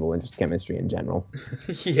periodic table and just chemistry in general.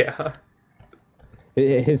 Yeah.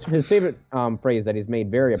 His favorite phrase that he's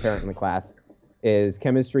made very apparent in the class is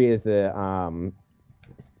chemistry is the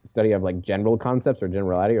study of like general concepts or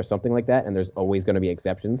generality or something like that, and there's always going to be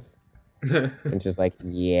exceptions. And it's just like,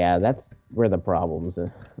 yeah, that's where the problems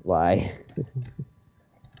lie.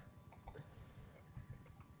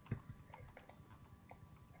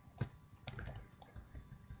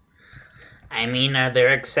 I mean, are there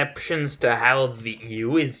exceptions to how the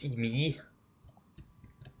you is me?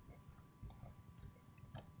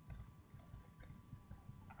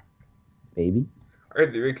 Maybe. Are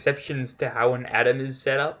there exceptions to how an atom is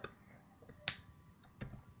set up?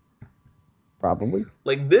 Probably.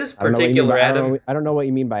 Like this particular atom... I don't know what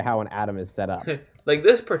you mean by how an atom is set up. Like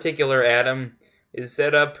this particular atom is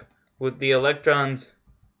set up with the electrons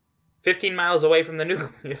 15 miles away from the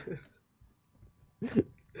nucleus.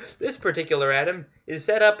 This particular atom is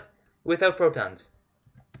set up without protons.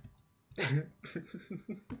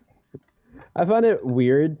 I find it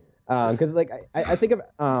weird because like I think of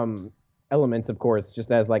elements, of course,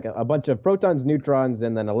 just as like a bunch of protons, neutrons,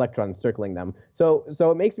 and then electrons circling them. So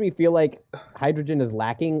it makes me feel like hydrogen is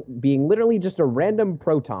lacking, being literally just a random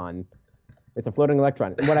proton with a floating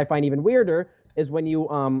electron. And what I find even weirder is when you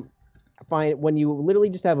literally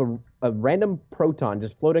just have a random proton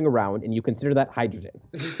just floating around and you consider that hydrogen.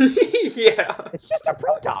 Yeah. It's just a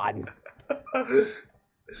proton.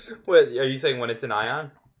 What are you saying? When it's an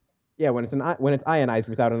ion? Yeah, when it's ionized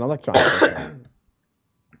without an electron.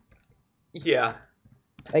 Yeah.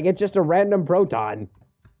 Like it's just a random proton.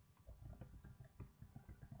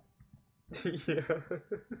 Yeah.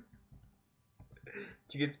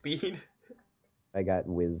 Did you get speed? I got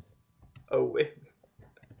whiz. Oh, wait.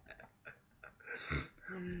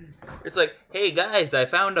 It's like, hey guys, I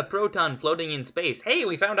found a proton floating in space. Hey,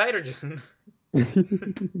 we found hydrogen.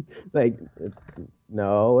 Like,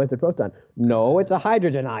 no, it's a proton. No, it's a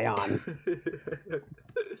hydrogen ion.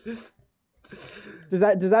 Does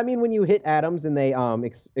that mean when you hit atoms and they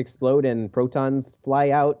explode and protons fly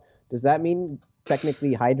out? Does that mean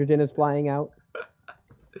technically hydrogen is flying out?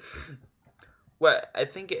 Well, I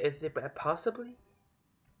think possibly.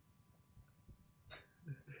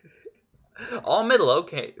 All middle,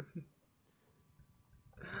 okay.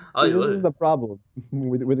 See, this is the problem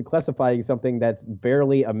with classifying something that's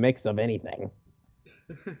barely a mix of anything.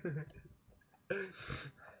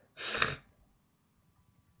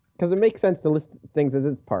 Because it makes sense to list things as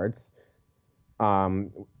its parts.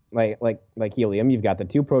 Like helium, you've got the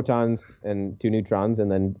 2 protons and 2 neutrons, and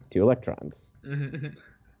then 2 electrons.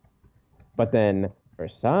 But then, for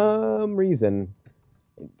some reason,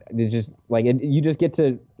 you just get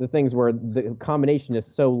to the things where the combination is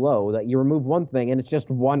so low that you remove one thing and it's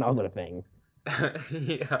just one other thing.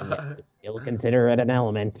 Yeah. Still consider it an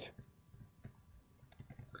element.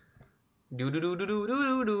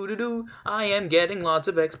 Do. I am getting lots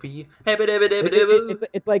of XP.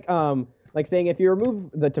 It's like saying if you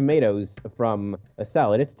remove the tomatoes from a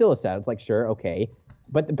salad, it's still a salad. It's like, sure, okay,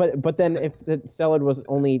 but then if the salad was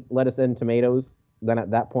only lettuce and tomatoes, then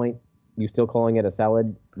at that point you still calling it a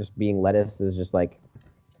salad, just being lettuce is just like,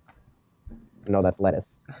 no, that's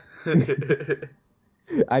lettuce.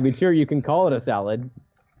 I mean, sure, you can call it a salad,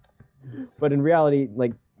 but in reality,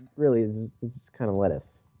 like, really, it's just kind of lettuce.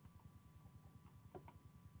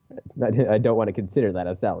 I don't want to consider that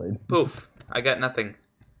a salad. Poof. I got nothing.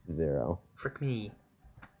 0. Frick me.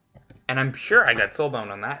 And I'm sure I got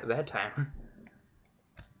soulbound on that time.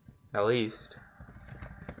 At least.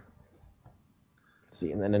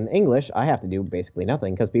 See, and then in English, I have to do basically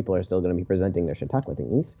nothing because people are still going to be presenting their Chautauqua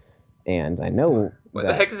thingies, and I know. What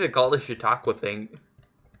the heck is it called, a Chautauqua thing?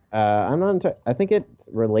 I'm not. I think it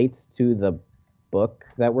relates to the book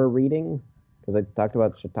that we're reading because I talked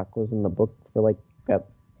about Chautauquas in the book for like that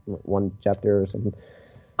one chapter or something.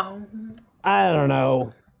 Oh. I don't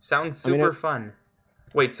know. Sounds super fun.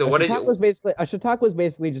 Wait, so what did you? A Chautauqua was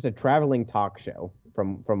basically just a traveling talk show,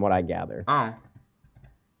 from what I gather. Oh.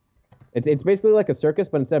 It's basically like a circus,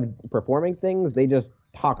 but instead of performing things, they just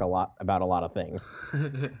talk a lot about a lot of things.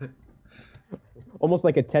 Almost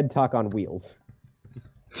like a TED Talk on wheels.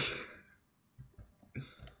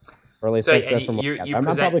 Or at least so, that's from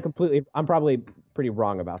I'm probably pretty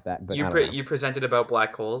wrong about that. But you presented about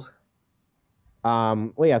black holes.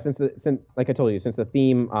 Well, yeah, since like I told you, since the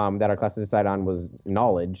theme that our class decided on was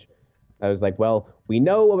knowledge, I was like, well, we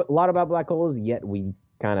know a lot about black holes, yet we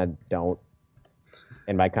kind of don't.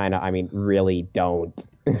 And by kind of, I mean really don't.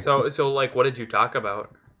 So like, what did you talk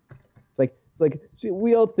about? See,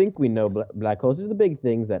 we all think we know black holes. They're the big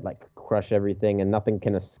things that like crush everything and nothing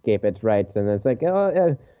can escape its rights. And it's like,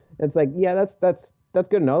 it's like, yeah, that's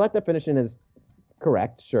good. No, that definition is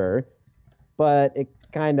correct, sure, but it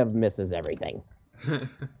kind of misses everything.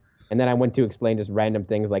 And then I went to explain just random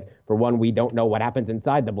things like, for one, we don't know what happens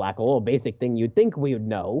inside the black hole. A basic thing you'd think we would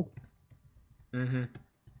know. Mm-hmm.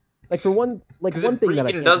 Like for one, one thing that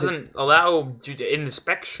I doesn't allow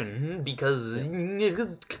inspection because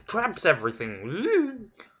it traps everything.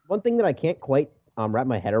 One thing that I can't quite wrap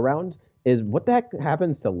my head around is what the heck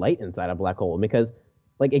happens to light inside a black hole? Because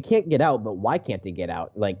like it can't get out, but why can't it get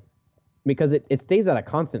out? Like because it stays at a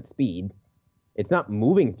constant speed. It's not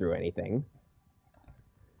moving through anything.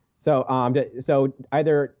 So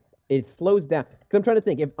either it slows down. Because I'm trying to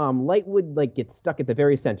think if light would like get stuck at the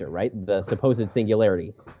very center, right? The supposed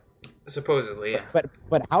singularity. Supposedly, yeah.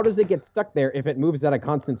 But how does it get stuck there if it moves at a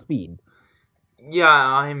constant speed? Yeah,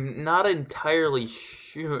 I'm not entirely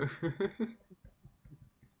sure.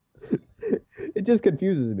 It just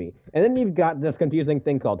confuses me. And then you've got this confusing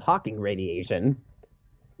thing called Hawking radiation,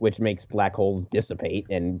 which makes black holes dissipate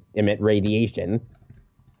and emit radiation,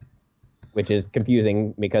 which is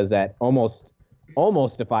confusing because that almost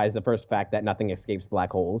defies the first fact that nothing escapes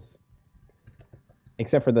black holes.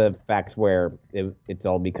 Except for the fact where it's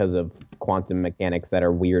all because of quantum mechanics that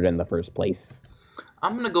are weird in the first place.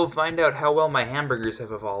 I'm gonna go find out how well my hamburgers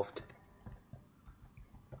have evolved.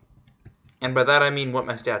 And by that I mean what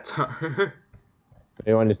my stats are. Do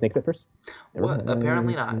you want to snake that first? What?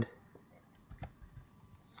 Apparently not.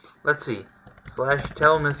 Let's see.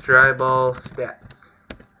 /tell Mr. Eyeball stats.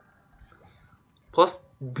 Plus...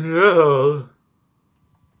 No.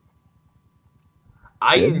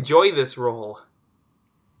 I enjoy this roll.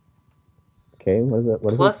 Okay, what is it?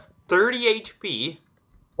 What is Plus 30 HP.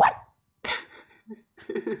 What?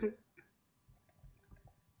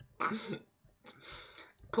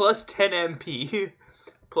 Plus 10 MP.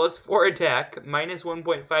 Plus 4 attack. Minus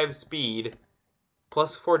 1.5 speed.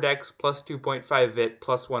 Plus 4 dex. Plus 2.5 vit.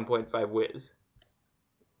 Plus 1.5 whiz.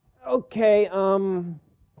 Okay, can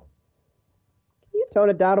you tone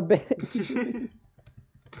it down a bit?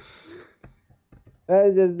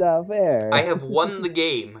 That's just not fair. I have won the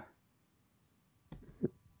game.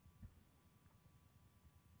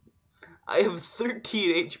 I have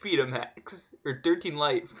 13 HP to max. Or 13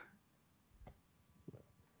 life.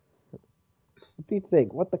 For Pete's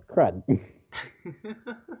sake, what the crud?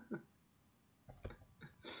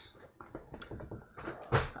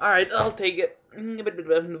 Alright, I'll take it.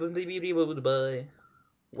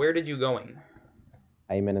 Where did you going?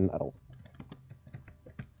 I'm in an uddle.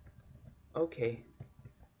 Okay.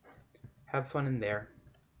 Have fun in there.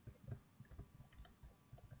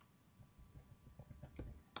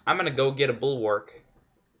 I'm gonna go get a bulwark.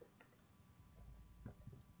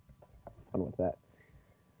 Fun with that.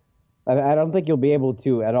 I don't think you'll be able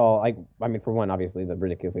to at all. I mean, for one, obviously the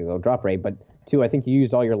ridiculously low drop rate, but two, I think you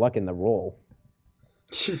used all your luck in the roll.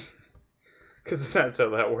 Because that's how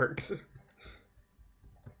that works.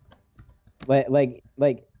 I think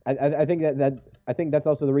I think that's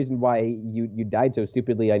also the reason why you died so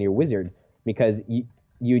stupidly on your wizard, because you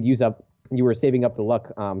were saving up the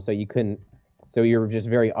luck, so you couldn't, so you were just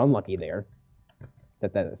very unlucky there.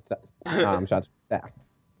 That shots stacked.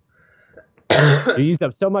 You used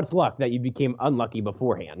up so much luck that you became unlucky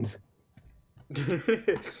beforehand.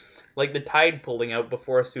 Like the tide pulling out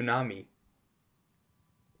before a tsunami.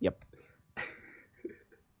 Yep.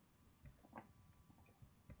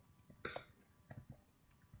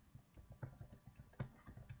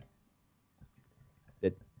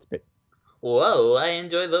 Whoa, I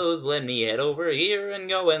enjoy those. Let me head over here and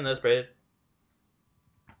go in the spread.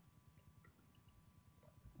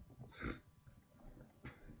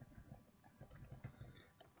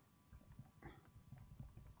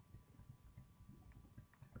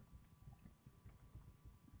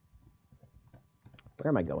 Where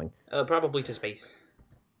am I going? Probably to space.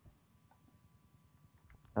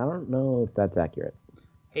 I don't know if that's accurate.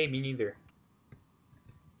 Hey, me neither.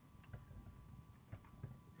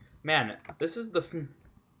 Man, this is the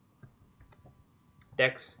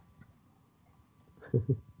Dex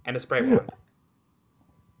and a spray wand.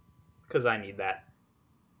 Because I need that.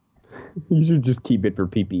 You should just keep it for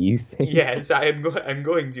PPE's sake. Yes, I'm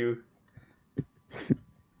going to.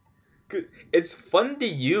 It's fun to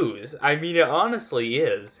use. I mean, it honestly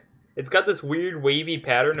is. It's got this weird wavy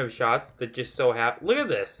pattern of shots that just so happen. Look at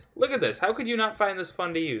this. Look at this. How could you not find this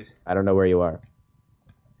fun to use? I don't know where you are.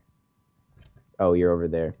 Oh, you're over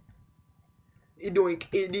there. Doink.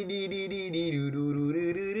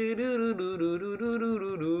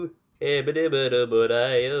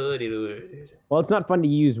 Well, it's not fun to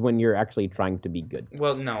use when you're actually trying to be good.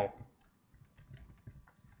 Well, no.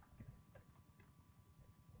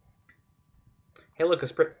 Hey, look, a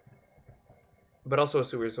spray. But also a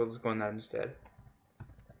sewer, so let's go on that instead.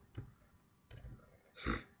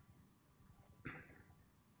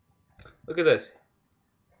 Look at this.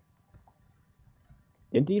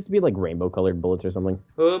 Didn't it used to be like rainbow colored bullets or something?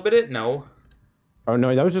 No. Oh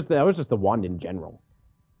no, that was just the wand in general.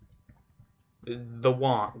 The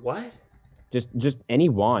wand. What? Just any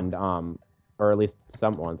wand, or at least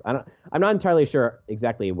some wands. I'm not entirely sure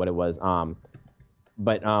exactly what it was.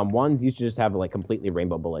 But wands used to just have like completely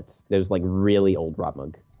rainbow bullets. There's like really old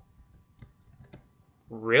RotMG.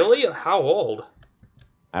 Really? How old?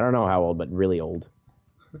 I don't know how old, but really old.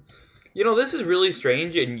 You know, this is really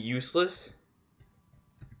strange and useless.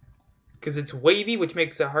 Because it's wavy, which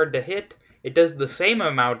makes it hard to hit. It does the same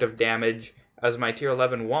amount of damage as my tier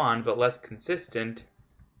 11 wand, but less consistent.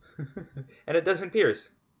 And it doesn't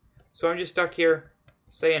pierce. So I'm just stuck here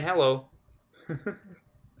saying hello.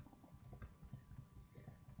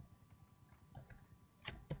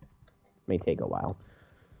 may take a while.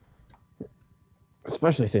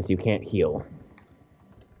 Especially since you can't heal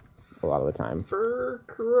a lot of the time. For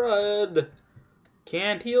crud.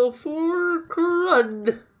 Can't heal for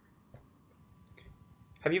crud.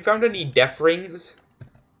 Have you found any death rings?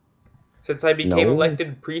 Since I became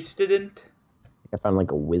elected priest-student? I found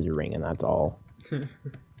like a whiz ring and that's all.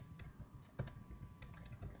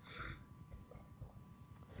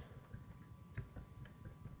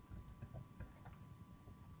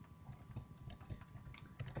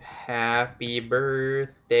 Happy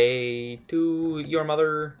birthday to your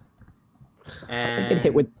mother. And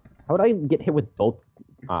how would I get hit with both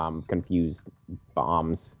confused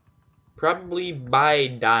bombs? Probably by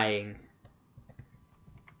dying.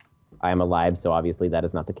 I am alive, so obviously that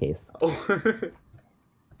is not the case. Oh.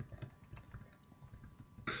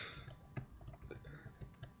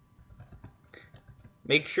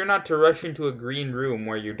 Make sure not to rush into a green room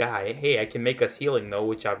where you die. Hey, I can make us healing though,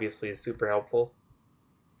 which obviously is super helpful.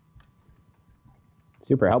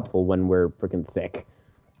 Super helpful when we're freaking sick.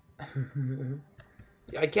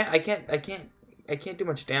 I can't do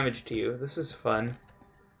much damage to you. This is fun.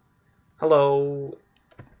 Hello.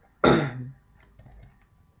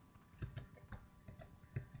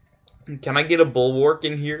 Can I get a bulwark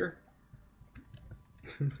in here?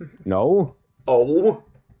 No. Oh.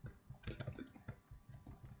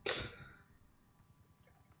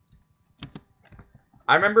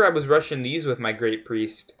 I remember I was rushing these with my great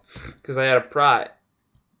priest because I had a prot.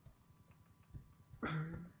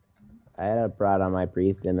 I had a prot on my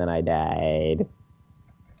priest and then I died.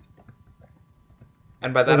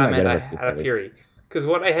 And by that I meant I had a fury. Because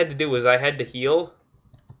what I had to do was I had to heal.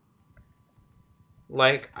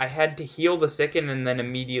 Like, I had to heal the second and then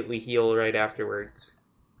immediately heal right afterwards.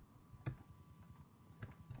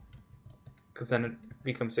 Because then it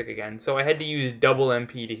becomes sick again. So I had to use double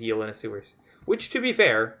MP to heal in a sewers. Which, to be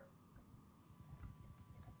fair,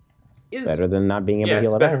 is better than not being able to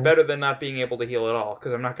heal at all. Better than not being able to heal at all.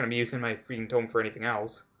 Because I'm not going to be using my freaking tome for anything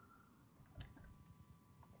else.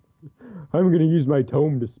 I'm going to use my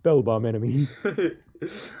tome to spell bomb enemies.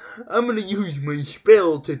 I'm going to use my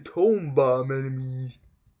spell to tome bomb enemies.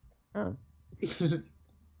 Oh. Is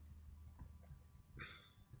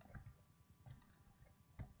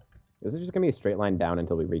it just going to be a straight line down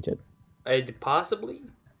until we reach it? Possibly.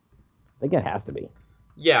 I think it has to be.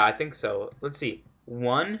 Yeah, I think so. Let's see.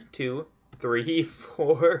 1, 2, 3,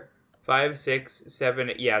 4, 5, 6,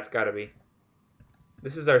 7. Yeah, it's got to be.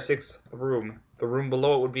 This is our 6th room. The room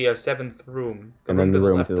below it would be our 7th room. And then the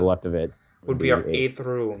room to the left of it would be our 8th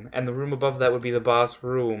room. And the room above that would be the boss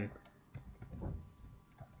room.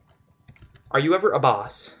 Are you ever a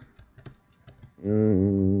boss?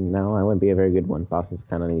 No, I wouldn't be a very good one. Bosses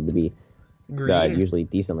kind of need to be usually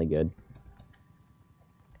decently good.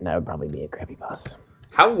 And that would probably be a crappy boss.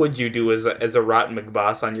 How would you do as a RotMG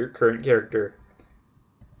boss on your current character?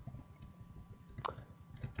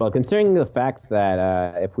 Well, considering the fact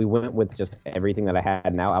that if we went with just everything that I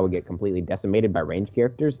had now, I would get completely decimated by ranged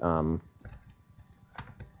characters.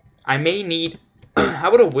 I may need... How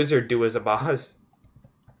would a wizard do as a boss?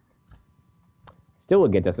 Still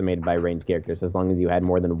would get decimated by ranged characters as long as you had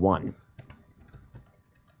more than one.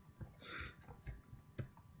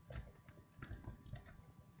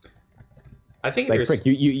 I think like frick,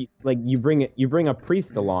 you bring a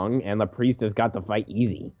priest along, and the priest has got the fight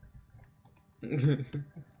easy.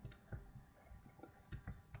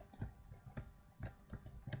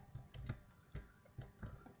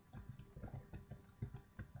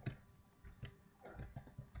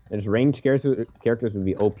 There's ranged characters would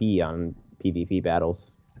be OP on PvP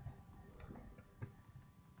battles.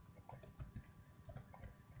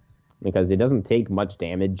 Because it doesn't take much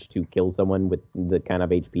damage to kill someone with the kind of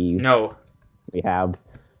HP we have.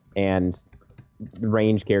 And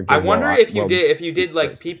range characters. I wonder if you did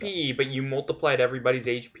like PPE, but you multiplied everybody's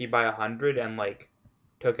HP by 100 and like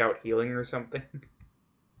took out healing or something.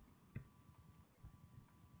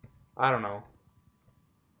 I don't know.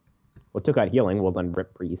 Well, took out healing. Well, then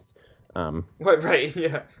rip priest. Right?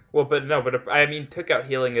 Yeah. Well, but I mean, took out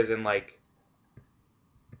healing as in like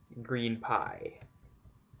green pie.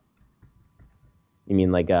 You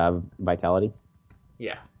mean like vitality?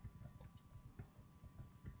 Yeah.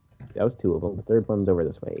 That was 2 of them. The 3rd one's over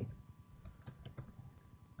this way.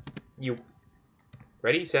 You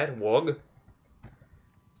ready, set, wog?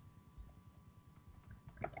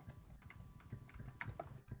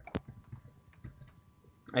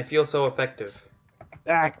 I feel so effective.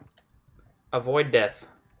 Ah. Avoid death.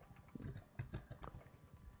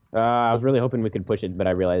 I was really hoping we could push it, but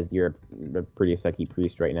I realized you're a pretty sucky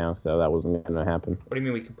priest right now, so that wasn't going to happen. What do you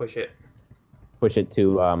mean we can push it? Push it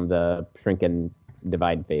to the shrink and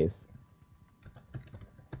divide phase.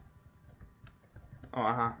 Oh,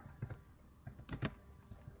 uh-huh.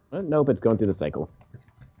 Nope, it's going through the cycle.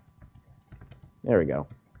 There we go.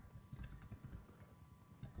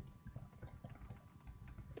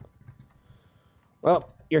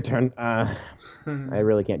 Well, your turn. I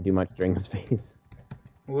really can't do much during this phase. It's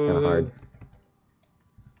kind of hard.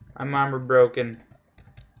 I'm armor broken.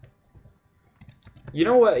 You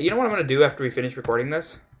know what? You know what I'm gonna do after we finish recording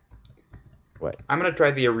this? What? I'm gonna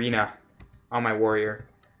try the arena on my warrior.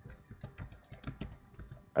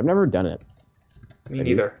 I've never done it. Me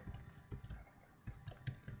neither.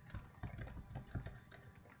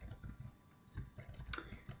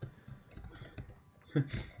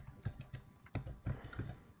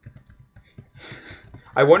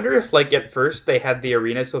 I wonder if, like, at first they had the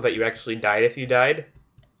arena so that you actually died if you died.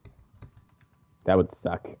 That would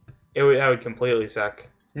suck. That would completely suck.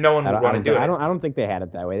 No one would want to do it. I don't think they had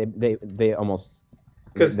it that way. They almost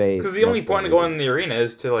because the only point of going in the arena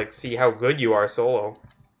is to like see how good you are solo.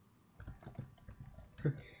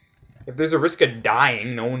 If there's a risk of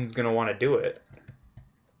dying, no one's gonna want to do it.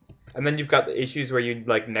 And then you've got the issues where you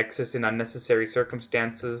like nexus in unnecessary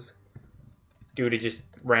circumstances due to just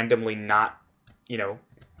randomly not, you know,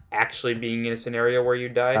 actually being in a scenario where you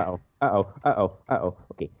die.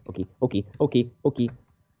 Okay.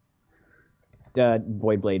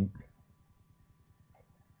 Void Blade.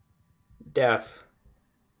 Death.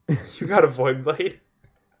 You got a Void Blade?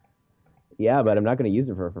 Yeah, but I'm not going to use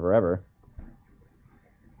it for forever.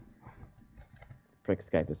 Frick,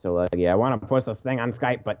 Skype is so laggy. I want to post this thing on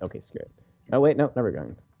Skype, but okay, screw it. Oh, wait, no, never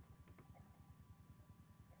going.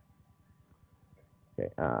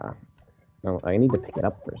 Okay, no, I need to pick it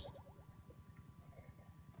up first.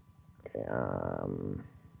 Okay,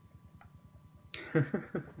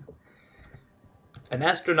 An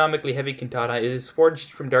astronomically heavy katana is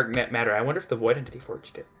forged from dark matter. I wonder if the Void Entity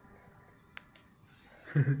forged it.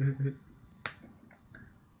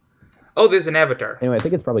 Oh, there's an avatar. Anyway, I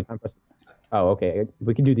think it's probably time for us. Oh, okay.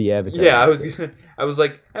 We can do the avatar. Yeah, I was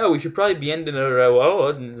like, oh, we should probably be ending it.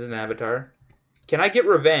 Oh, there's an avatar. Can I get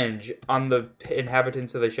revenge on the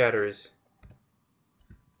inhabitants of the Shatters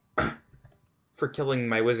for killing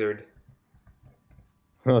my wizard?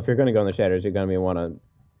 Well, if you're gonna go in the Shatters, you're gonna want to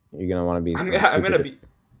be. I'm gonna want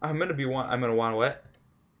what?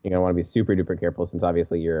 You're gonna want to be super duper careful since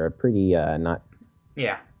obviously you're a pretty not.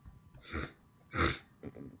 Yeah.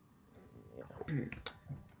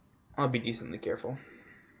 I'll be decently careful.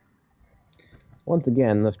 Once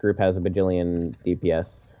again, this group has a bajillion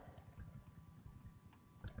DPS.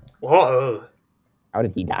 Whoa! How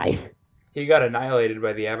did he die? He got annihilated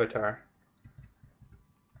by the avatar.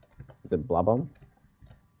 Was it Blobomb?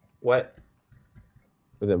 What?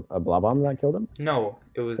 Was it a Blobomb that killed him? No,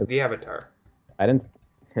 it was the avatar. I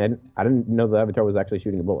didn't know the avatar was actually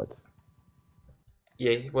shooting bullets.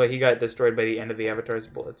 Yeah, well, he got destroyed by the end of the avatar's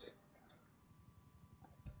bullets.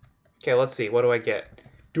 Okay, let's see. What do I get?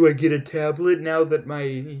 Do I get a tablet now that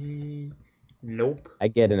my... Nope. I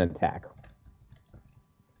get an attack.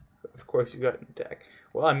 Of course you got an attack.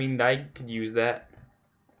 Well, I mean, I could use that.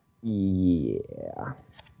 Yeah.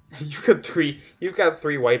 You've got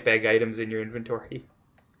three white bag items in your inventory.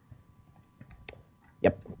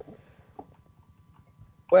 Yep.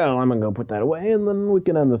 Well, I'm gonna go put that away and then we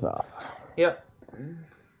can end this off. Yep.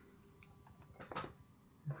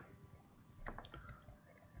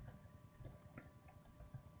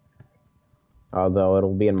 Although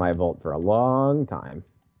it'll be in my vault for a long time.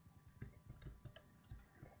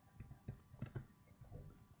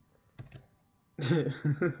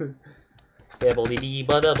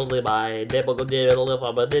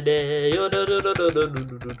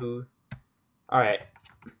 Alright.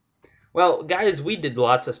 Well, guys, we did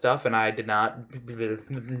lots of stuff and I did not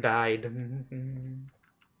died.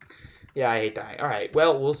 Yeah, I hate dying. Alright,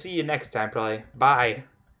 well, we'll see you next time probably. Bye.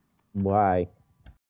 Why?